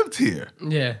 We lived here.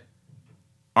 Yeah.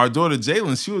 Our daughter,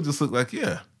 Jalen, she would just look like,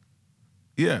 yeah.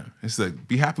 It's like,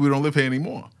 be happy we don't live here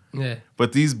anymore. Yeah.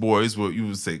 But these boys were, you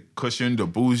would say, cushioned or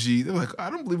bougie. They're like,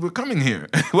 I don't believe we're coming here.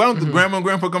 Why don't the grandma and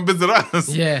grandpa come visit us?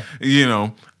 Yeah.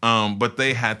 But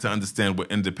they had to understand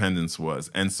what independence was.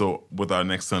 And so with our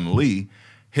next son, Lee,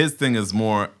 his thing is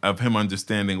more of him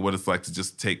understanding what it's like to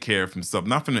just take care of himself,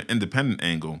 not from an independent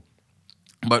angle,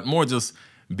 but more just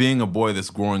being a boy that's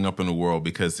growing up in the world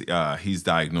because he's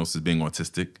diagnosed as being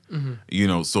autistic.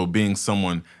 So being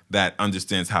someone that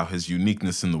understands how his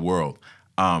uniqueness in the world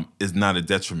is not a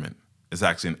detriment. It's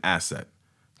actually an asset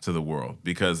to the world.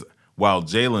 Because while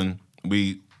Jalen,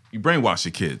 you brainwash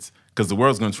your kids because the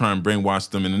world's going to try and brainwash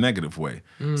them in a negative way.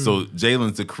 So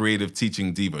Jalen's the creative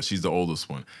teaching diva. She's the oldest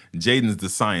one. Jaden's the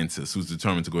scientist who's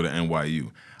determined to go to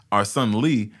NYU. our son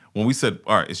Lee, when we said,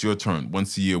 all right, it's your turn.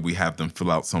 Once a year, we have them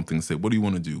fill out something and say, what do you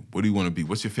want to do? What do you want to be?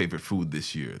 What's your favorite food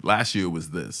this year? Last year was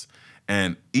this.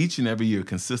 And each and every year,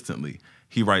 consistently,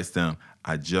 he writes down,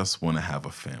 I just want to have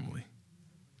a family.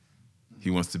 He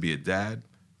wants to be a dad.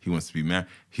 He wants to be married.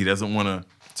 He doesn't want to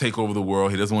take over the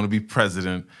world. He doesn't want to be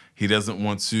president. He doesn't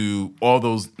want to, all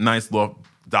those nice law,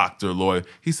 doctor, lawyer.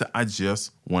 He said, I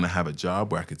just want to have a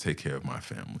job where I could take care of my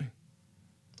family.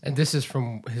 And this is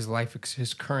from his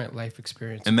current life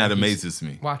experience. And that amazes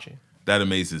me. Watching. That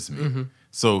amazes me. Mm-hmm.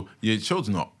 So your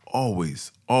children are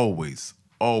always, always,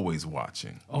 always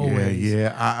watching. Always.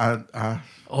 Yeah. I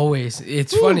Always.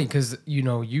 It's funny because,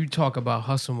 you talk about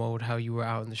hustle mode, how you were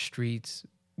out in the streets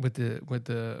with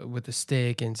the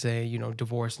stick and say,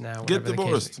 divorce now. Get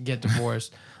divorced. Get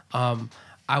divorced.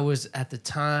 I was at the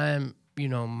time,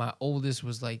 my oldest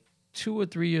was like 2 or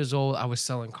 3 years old. I was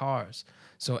selling cars.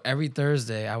 So every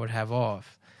Thursday I would have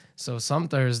off. So some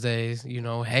Thursdays,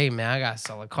 hey man, I got to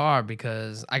sell a car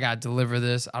because I got to deliver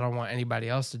this. I don't want anybody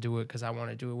else to do it because I want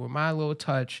to do it with my little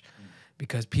touch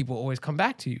because people always come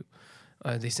back to you.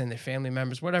 They send their family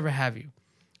members, whatever have you.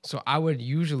 So I would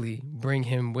usually bring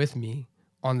him with me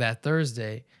on that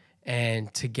Thursday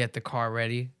and to get the car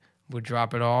ready, would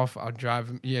drop it off. I'll drive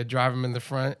him in the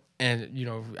front. And,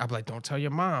 I'd be like, don't tell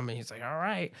your mom. And he's like, all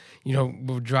right.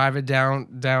 We'll drive it down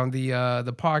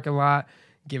the parking lot,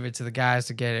 give it to the guys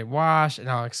to get it washed, and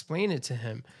I'll explain it to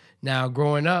him. Now,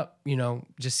 growing up,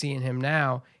 just seeing him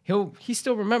now, he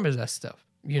still remembers that stuff,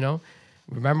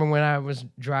 Remember when I was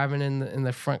driving in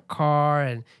the front car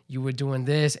and you were doing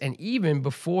this? And even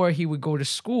before he would go to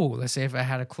school, let's say if I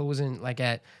had a closing like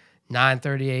at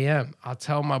 9:30 a.m., I'll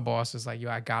tell my bosses like, yo,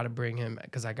 I got to bring him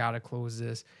because I got to close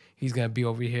this. He's going to be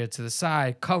over here to the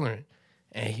side coloring.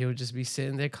 And he'll just be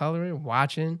sitting there coloring,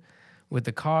 watching with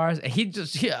the cars. And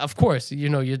of course,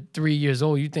 you're 3 years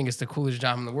old. You think it's the coolest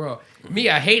job in the world. Me,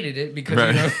 I hated it because,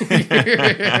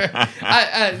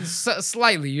 I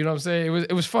slightly, you know what I'm saying?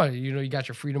 It was fun. You got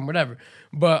your freedom, whatever.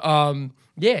 But,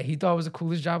 he thought it was the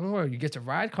coolest job in the world. You get to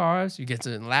ride cars. You get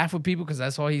to laugh with people because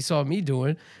that's all he saw me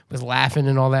doing was laughing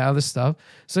and all that other stuff.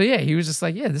 So, he was just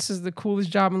like, this is the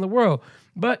coolest job in the world.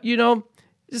 But,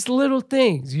 just little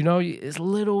things, it's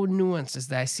little nuances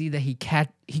that I see that he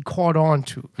caught on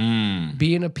to.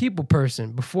 Being a people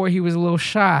person. Before he was a little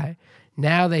shy.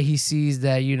 Now that he sees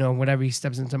that, whenever he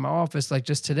steps into my office, like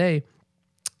just today,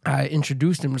 I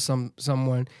introduced him to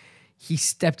someone. He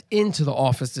stepped into the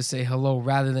office to say hello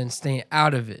rather than staying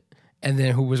out of it. And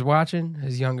then who was watching?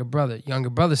 His younger brother. Younger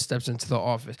brother steps into the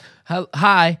office.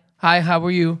 Hi, how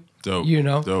are you? Dope.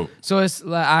 Dope. So it's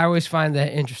like, I always find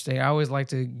that interesting. I always like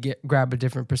to grab a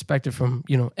different perspective from,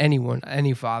 anyone,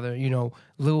 any father,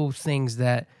 little things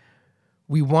that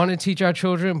we want to teach our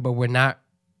children, but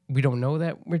we don't know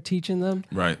that we're teaching them.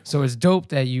 Right. So it's dope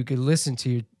that you could listen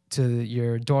to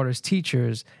your daughter's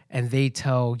teachers and they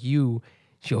tell you,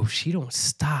 yo, she don't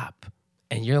stop.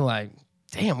 And you're like,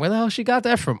 damn, where the hell she got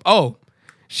that from? Oh,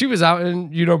 she was out in,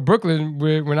 Brooklyn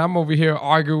when I'm over here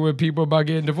arguing with people about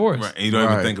getting divorced. Right. And you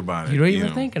don't even think about it. You don't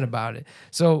even thinking about it.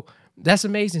 So that's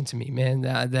amazing to me, man,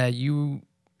 that you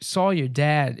saw your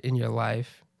dad in your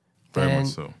life. Very much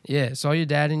so. Yeah, saw your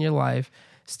dad in your life,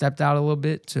 stepped out a little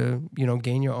bit to,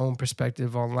 gain your own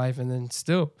perspective on life, and then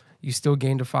you still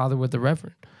gained a father with the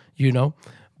Reverend,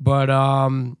 But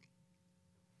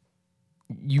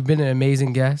you've been an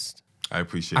amazing guest. I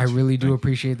appreciate you. I really do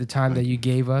appreciate the time that you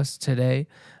gave us today.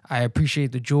 I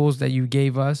appreciate the jewels that you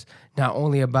gave us, not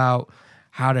only about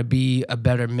how to be a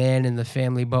better man in the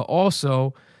family, but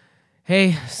also,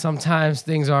 hey, sometimes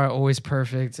things aren't always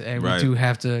perfect, and we do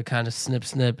have to kind of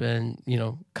snip and,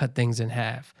 cut things in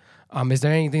half. Is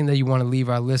there anything that you want to leave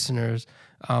our listeners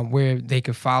where they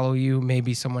could follow you?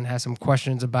 Maybe someone has some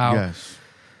questions about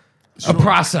a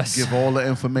process. Give all the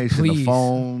information, Please. The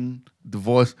phone,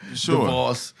 divorce. Sure.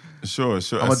 I'm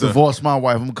gonna divorce my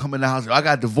wife. I'm gonna come in the house. I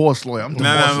got a divorce lawyer. I'm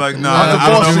divorcing. I'm like, I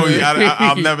don't know who you.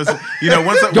 I'll never say.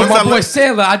 My boy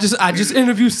Sandler. I just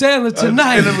interviewed Sandler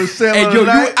tonight. And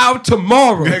you out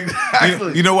tomorrow.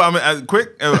 Exactly. You know what? I'm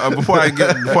quick before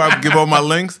I give all my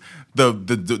links. The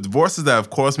divorces that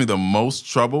have caused me the most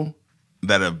trouble,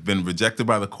 that have been rejected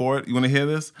by the court. You want to hear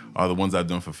this? Are the ones I've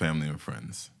done for family and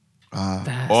friends.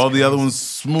 All the other ones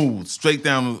smooth, straight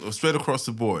across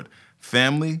the board.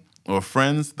 Family or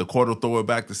friends, the court will throw it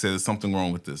back to say there's something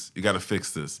wrong with this. You got to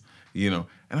fix this, And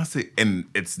I say, and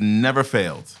it's never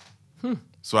failed.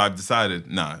 So I've decided,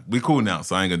 we cool now,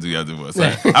 so I ain't gonna do your divorce.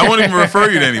 I won't even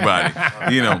refer you to anybody,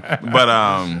 But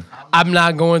I'm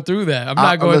not going through that. I'm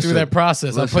not going through that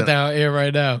process. I'll put that out here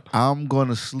right now. I'm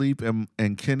gonna sleep in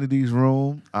Kennedy's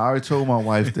room. I already told my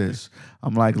wife this.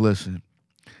 I'm like, listen,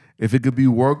 if it could be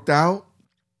worked out,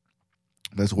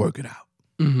 let's work it out.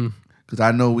 Because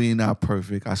I know we not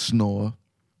perfect. I snore.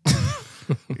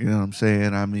 You know what I'm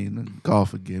saying? I mean, God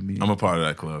forgive me. I'm a part of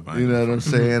that club. You know what I'm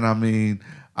saying? I mean,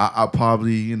 I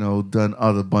probably, you know, done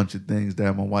other bunch of things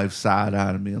that my wife side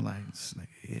out of me and like, this nigga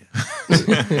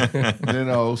here. You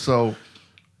know, so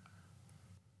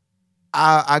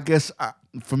I guess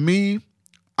for me,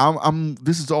 I'm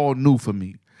this is all new for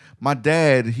me. My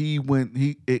dad,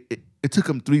 it took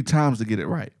him 3 times to get it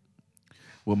right.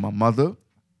 With my mother,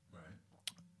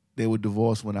 they were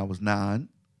divorced when I was 9.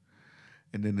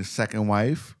 And then his second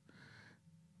wife,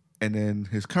 and then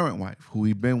his current wife, who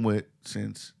he been with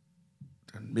since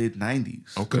the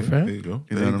mid-90s. Okay, there you go.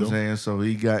 You know what I'm saying? So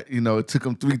he got, you know, it took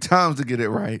him 3 times to get it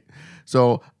right.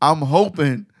 So I'm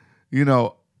hoping, you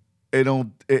know,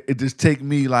 it just take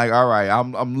me like, all right,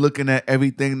 I'm looking at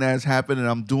everything that's happening,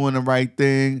 I'm doing the right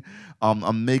thing.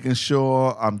 I'm making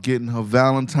sure I'm getting her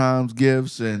Valentine's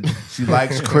gifts, and she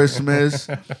likes Christmas.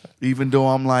 Even though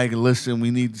I'm like, listen,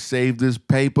 we need to save this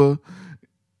paper.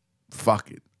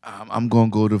 Fuck it. I'm gonna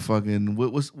go to fucking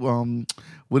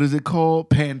what is it called?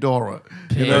 Pandora.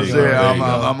 You know what I'm saying?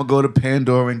 I'm gonna go to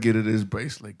Pandora and get her this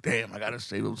bracelet. Damn, I gotta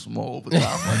save up some more overtime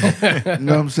money. You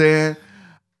know what I'm saying?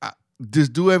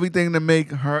 Just do everything to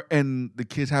make her and the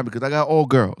kids happy, because I got all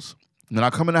girls. When I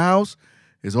come in the house,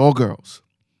 it's all girls.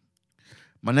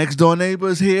 My next door neighbor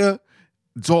is here.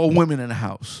 It's all women in the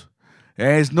house.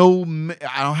 I don't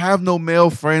have no male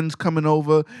friends coming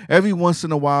over. Every once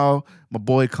in a while, my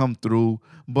boy come through,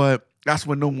 but that's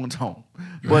when no one's home.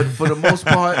 But for the most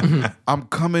part, I'm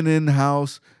coming in the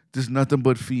house, there's nothing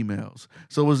but females.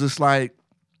 So it was just like,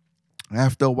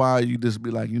 after a while, you just be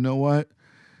like, you know what?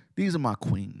 These are my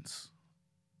queens.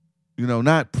 You know,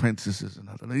 not princesses and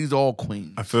nothing. These are all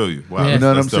queens. I feel you. Wow. Yeah. You know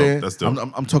what I'm That's dope. saying? That's dope.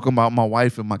 I'm talking about my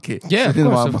wife and my kids. Yeah, of You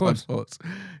know, course, of course.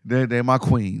 They're my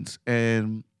queens.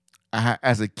 And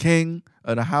as a king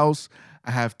of the house,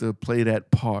 I have to play that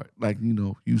part, like, you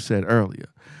know, you said earlier.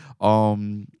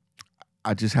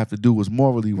 I just have to do what's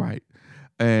morally right.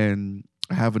 And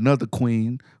I have another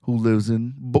queen who lives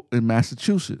in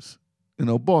Massachusetts, you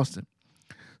know, Boston.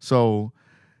 So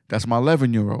that's my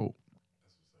 11-year-old.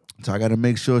 So I got to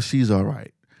make sure she's all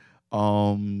right.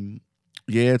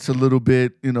 Yeah, it's a little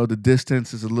bit, you know, the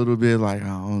distance is a little bit like,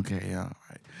 oh, okay, all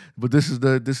right. But this is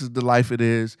the life it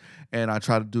is, and I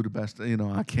try to do the best, you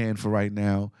know, I can for right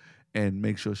now, and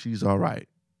make sure she's all right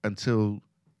until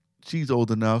she's old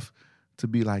enough to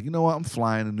be like, you know what, I'm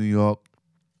flying to New York.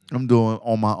 I'm doing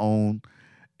on my own,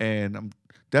 and I'm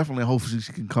definitely hopefully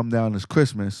she can come down this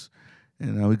Christmas,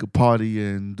 and we could party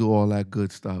and do all that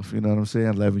good stuff. You know what I'm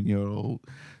saying? 11-year-old.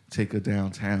 Take her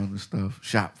downtown and stuff,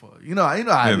 shop for her. You know how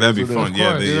Yeah, that'd be fun.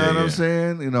 Yeah, you know what I'm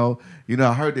saying? You know,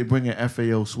 I heard they bringing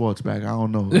FAO Swartz back. I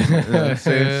don't know. You know what I'm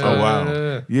saying? Oh,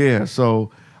 wow. Yeah,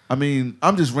 so I mean,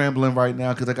 I'm just rambling right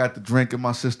now because I got the drink in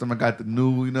my system. I got the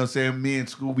new, you know what I'm saying? Me and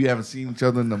Scoob, we haven't seen each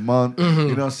other in a month. You know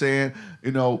what I'm saying?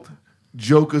 You know,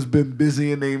 Joker's been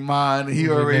busy in their mind. He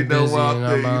already know what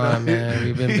I'm thinking. Man.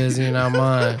 We've been busy in our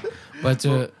mind. But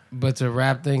to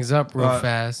wrap things up real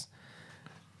fast,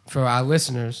 for our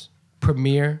listeners,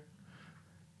 Premier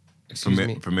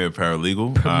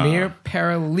Paralegal. Premier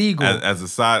Paralegal. As a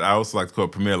side, I also like to call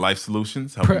it Premier Life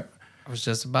Solutions. I was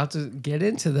just about to get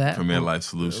into that. Premier Life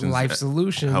Solutions. Life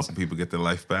Solutions. Helping people get their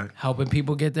life back. Helping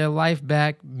people get their life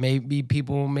back. Maybe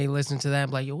people may listen to that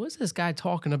and be like, yo, what's this guy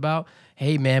talking about?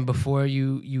 Hey, man, before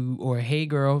you or hey,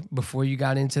 girl, before you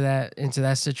got into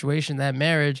that situation, that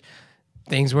marriage,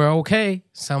 things were okay.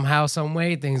 Somehow, some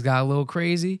way, things got a little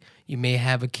crazy. You may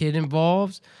have a kid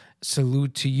involved.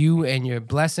 Salute to you and your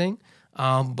blessing.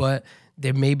 But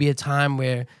there may be a time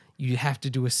where you have to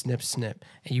do a snip,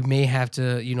 and you may have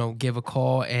to, you know, give a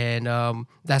call. And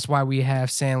that's why we have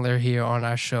Sandler here on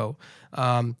our show.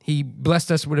 He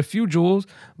blessed us with a few jewels,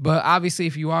 but obviously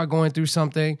if you are going through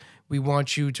something, we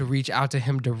want you to reach out to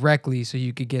him directly so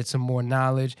you could get some more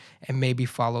knowledge and maybe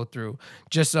follow through.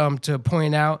 Just to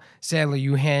point out, Sandler,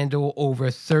 you handle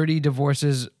over 30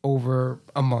 divorces over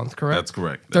a month, correct? That's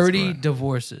correct. 30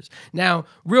 divorces. Now,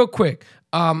 real quick,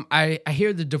 I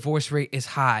hear the divorce rate is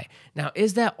high. Now,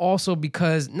 is that also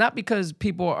not because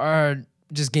people are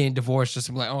just getting divorced, just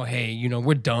like, oh, hey, you know,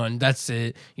 we're done. That's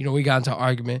it. You know, we got into an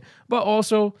argument. But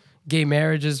also, gay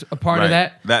marriage is a part of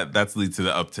that. That's lead to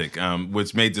the uptick,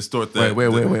 which may distort the...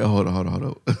 Wait. Hold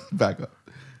on. Back up.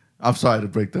 I'm sorry to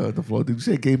break the floor. Did you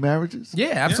say gay marriages?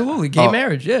 Yeah, absolutely. Gay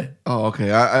marriage, yeah. Oh, okay.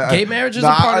 Gay marriage is a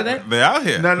part of that. They're out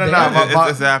here. No.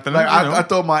 It's happening. Like, you know. I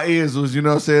thought my ears was, you know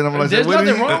what I'm saying? I'm like, There's what nothing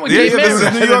is he- wrong with Yeah, gay this is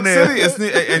marriage. New York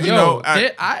City. And you know,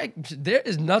 there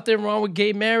is nothing wrong with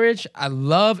gay marriage.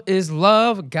 Love is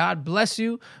love. God bless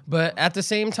you. But at the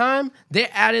same time, they're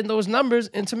adding those numbers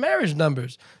into marriage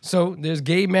numbers. So there's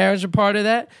gay marriage a part of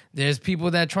that. There's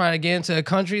people that trying to get into a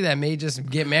country that may just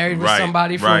get married with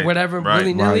somebody for whatever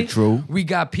willy-nilly. Right, true. We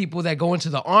got people that go into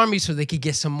the army so they could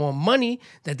get some more money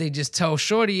that they just tell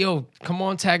shorty, yo, come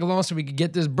on, tag along so we could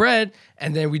get this bread.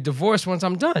 And then we divorce once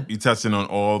I'm done. You're touching on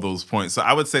all those points. So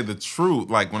I would say the true,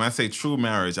 like when I say true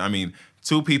marriage, I mean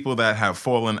two people that have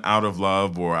fallen out of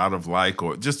love or out of like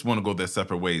or just want to go their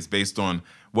separate ways based on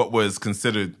what was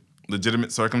considered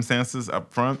legitimate circumstances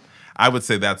up front. I would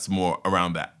say that's more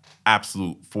around that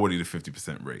absolute 40 to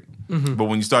 50% rate. Mm-hmm. But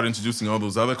when you start introducing all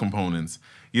those other components,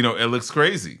 you know, it looks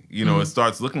crazy. You know, it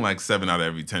starts looking like 7 out of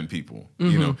every 10 people,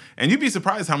 you know. And you'd be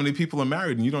surprised how many people are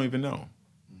married and you don't even know.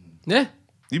 Yeah.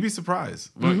 You'd be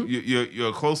surprised. You're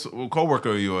a close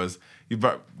coworker of yours. You're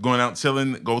going out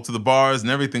chilling, go to the bars and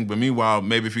everything. But meanwhile,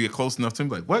 maybe if you get close enough to him,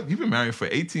 like, what? You've been married for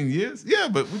 18 years? Yeah,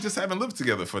 but we just haven't lived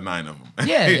together for 9 of them.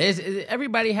 Yeah,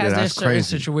 everybody has their that's certain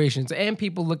crazy. situations. And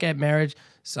people look at marriage,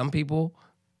 some people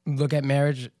look at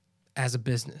marriage as a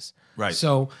business. Right.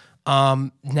 So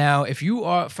now, if you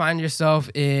find yourself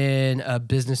in a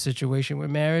business situation with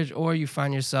marriage, or you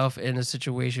find yourself in a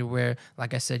situation where,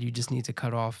 like I said, you just need to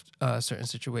cut off certain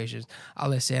situations, I'll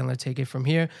let Sandler take it from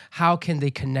here. How can they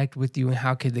connect with you, and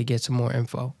how can they get some more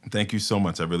info? Thank you so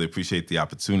much. I really appreciate the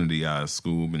opportunity,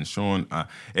 Scoob and Sean.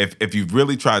 If you've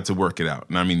really tried to work it out,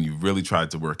 and I mean you've really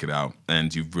tried to work it out,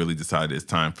 and you've really decided it's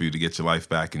time for you to get your life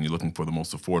back, and you're looking for the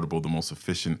most affordable, the most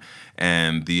efficient,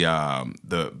 and the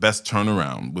best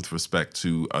turnaround with respect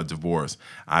to a divorce,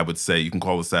 I would say you can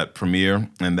call us at Premier,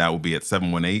 and that will be at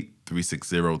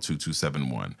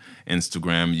 718-360-2271.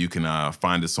 Instagram, you can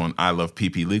find us on I Love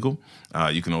PP Legal.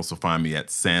 You can also find me at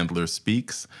Sandler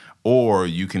Speaks, or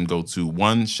you can go to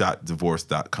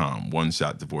oneshotdivorce.com,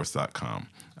 oneshotdivorce.com,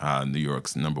 New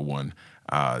York's #1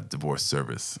 divorce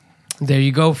service. There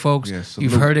you go, folks. Yes,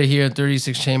 You've heard it here at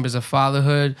 36 Chambers of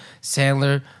Fatherhood.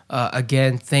 Sandler,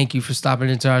 again, thank you for stopping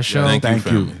into our show. Thank you, Thank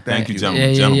you. family. Thank you,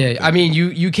 gentlemen. Yeah. I mean,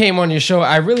 you came on your show.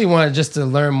 I really wanted just to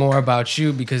learn more about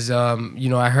you because, you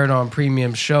know, I heard on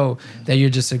Premium Show that you're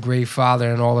just a great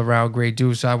father and all around great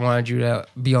dude. So I wanted you to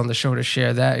be on the show to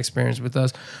share that experience with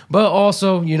us. But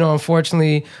also, you know,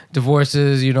 unfortunately, divorce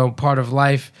is, you know, part of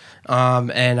life.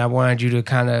 And I wanted you to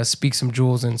kind of speak some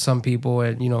jewels in some people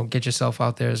and, you know, get yourself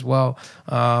out there as well.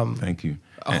 Thank you.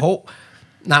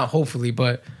 Not hopefully,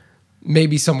 but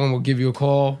maybe someone will give you a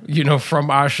call, you know, from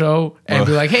our show and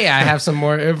be like, hey, I have some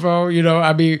more info, you know.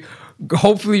 I mean,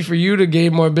 hopefully for you to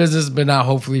gain more business, but not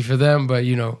hopefully for them, but,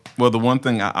 you know. Well, the one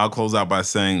thing I'll close out by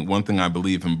saying, one thing I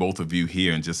believe in both of you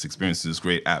here and just experiencing this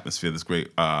great atmosphere, this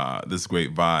great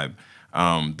vibe.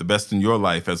 The best in your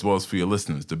life, as well as for your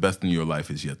listeners, the best in your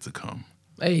life is yet to come.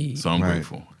 Hey, So I'm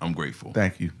grateful. I'm grateful.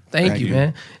 Thank you. thank you,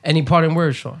 man. Any parting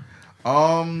words, Sean?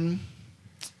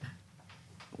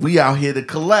 We out here to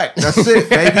collect. That's it,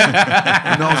 baby. You know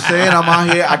what I'm saying? I'm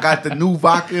out here. I got the new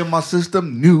vodka in my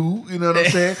system. New. You know what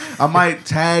I'm saying? I might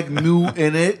tag new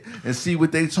in it and see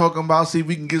what they talking about. See if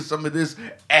we can get some of this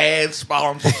ad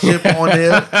sponsorship on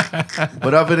there.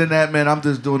 But other than that, man, I'm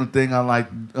just doing the thing I like.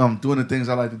 Doing the things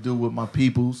I like to do with my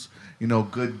peoples. You know,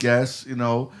 good guests. You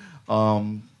know,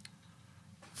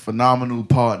 phenomenal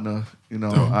partner. You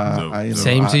know,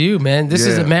 Same to you, man. This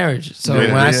is a marriage. So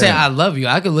when I say I love you,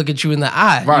 I could look at you in the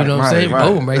eye. Right, you know what I'm saying?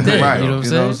 Boom, right there. Right. You know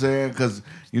what I'm saying? Because,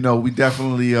 you know, we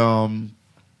definitely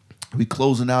we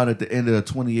closing out at the end of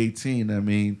 2018. I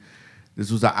mean,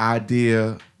 this was an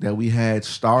idea that we had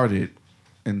started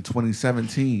in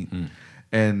 2017.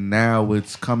 And now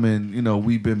it's coming, you know,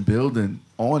 we've been building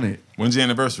on it. When's your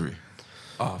anniversary?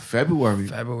 February.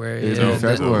 It's in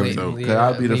February. Because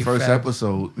that'll be the first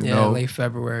episode. You know? Late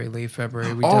February. We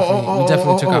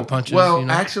definitely took our punches. Well, you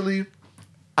know? actually,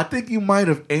 I think you might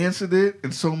have answered it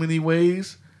in so many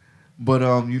ways, but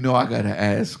you know, I gotta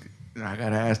ask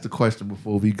the question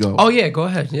before we go. Oh yeah, go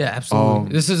ahead. Yeah,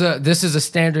 absolutely. This is a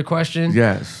standard question.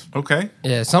 Yes. Okay.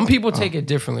 Yeah, some people take it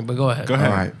differently, but go ahead. Go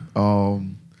ahead. All right.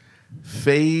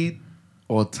 Fade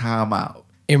or timeout?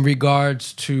 In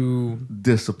regards to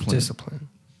Discipline.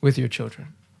 with your children.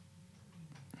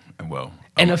 Well,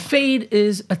 And a fade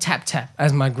is a tap tap,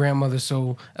 as my grandmother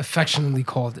so affectionately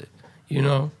called it. You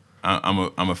know?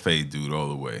 I'm a fade dude all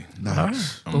the way.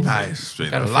 Nice. I'm Nice.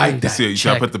 straight Gotta up. fade. You see, you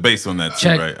gotta put the bass on that too,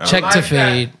 Check right? check to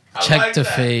fade. Check the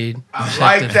fade. I Check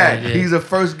like the that. fade, yeah. He's the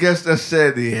first guest that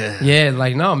said, Yeah,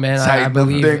 like no, man. I tighten them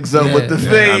believe things up with the I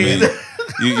fade.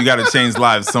 mean, you got to change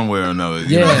lives somewhere or another.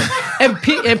 You know?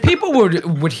 Yeah, and people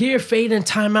would hear fade and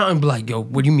timeout and be like, "Yo,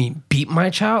 what do you mean beat my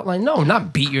child?" Like, no,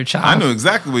 not beat your child. I knew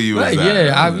exactly where you was Like, at.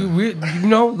 yeah, you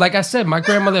know, like I said, my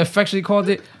grandmother affectionately called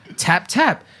it tap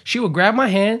tap. She would grab my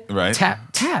hand, Right. tap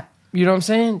tap. You know what I'm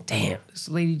saying? Damn, this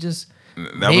lady just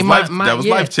That was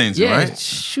life changing, yeah, right?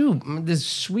 Shoot, this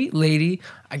sweet lady,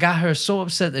 I got her so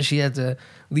upset that she had to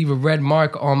leave a red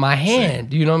mark on my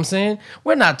hand. You know what I'm saying?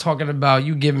 We're not talking about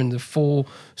you giving the full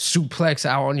suplex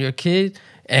out on your kid.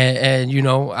 And you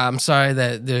know, I'm sorry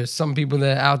that there's some people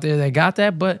that out there that got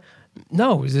that, but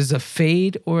no, there's a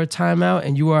fade or a timeout,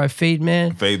 and you are a fade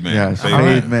man. Fade man. Yes,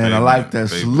 fade man. I like that.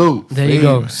 Fade Salute. There you Fade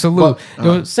go. man. Salute. But,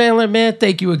 Yo, Sandler, man,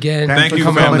 thank you again. Thank for you,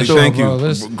 coming family. through, Thank bro.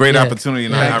 you. Great Yeah. opportunity,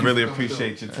 and Yeah. I really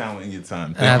appreciate your talent and your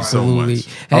time. Thank Absolutely. you so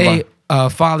much. Hey,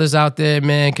 fathers out there,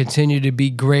 man, continue to be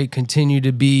great. Continue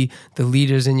to be the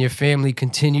leaders in your family.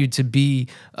 Continue to be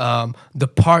the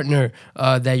partner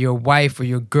that your wife or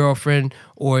your girlfriend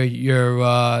or your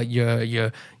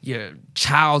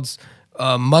child's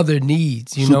mother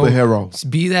needs. You know, Superhero.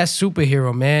 be that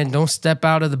superhero, man. Don't step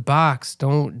out of the box.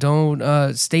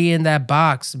 Don't stay in that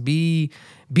box. Be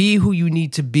who you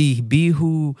need to be. Be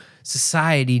who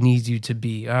society needs you to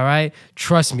be, all right?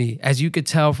 Trust me, as you could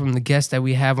tell from the guests that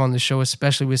we have on the show,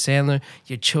 especially with Sandler,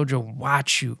 your children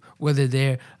watch you. Whether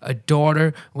they're a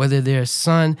daughter, whether they're a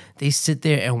son, they sit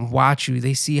there and watch you.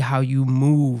 They see how you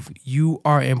move. You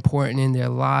are important in their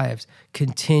lives.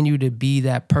 Continue to be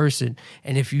that person.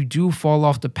 And if you do fall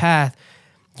off the path,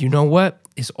 you know what?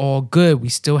 It's all good. We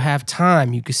still have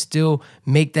time. You can still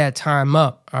make that time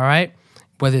up, all right?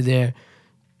 Whether they're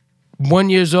 1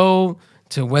 year old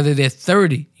to whether they're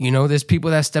 30. You know, there's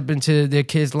people that step into their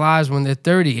kids' lives when they're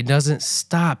 30. It doesn't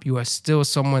stop. You are still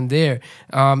someone there.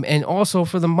 And also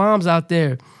for the moms out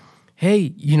there,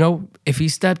 hey, you know, if he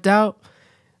stepped out,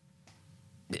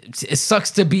 it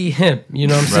sucks to be him. You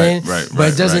know what I'm saying?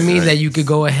 But it doesn't mean that you could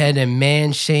go ahead and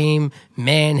man shame,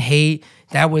 man hate.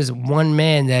 That was one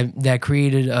man that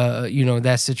created, you know,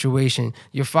 that situation.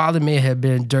 Your father may have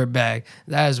been a dirtbag.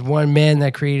 That is one man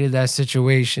that created that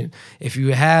situation. If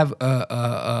you have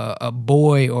a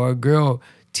boy or a girl,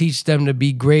 teach them to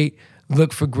be great.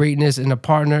 Look for greatness in a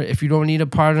partner. If you don't need a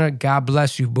partner, God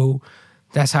bless you, boo.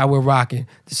 That's how we're rocking.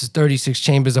 This is 36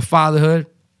 Chambers of Fatherhood.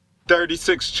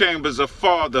 36 Chambers of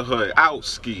Fatherhood. Out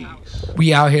skis.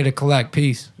 We out here to collect.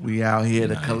 Peace. We out here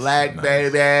to collect,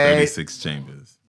 baby. 36 Chambers.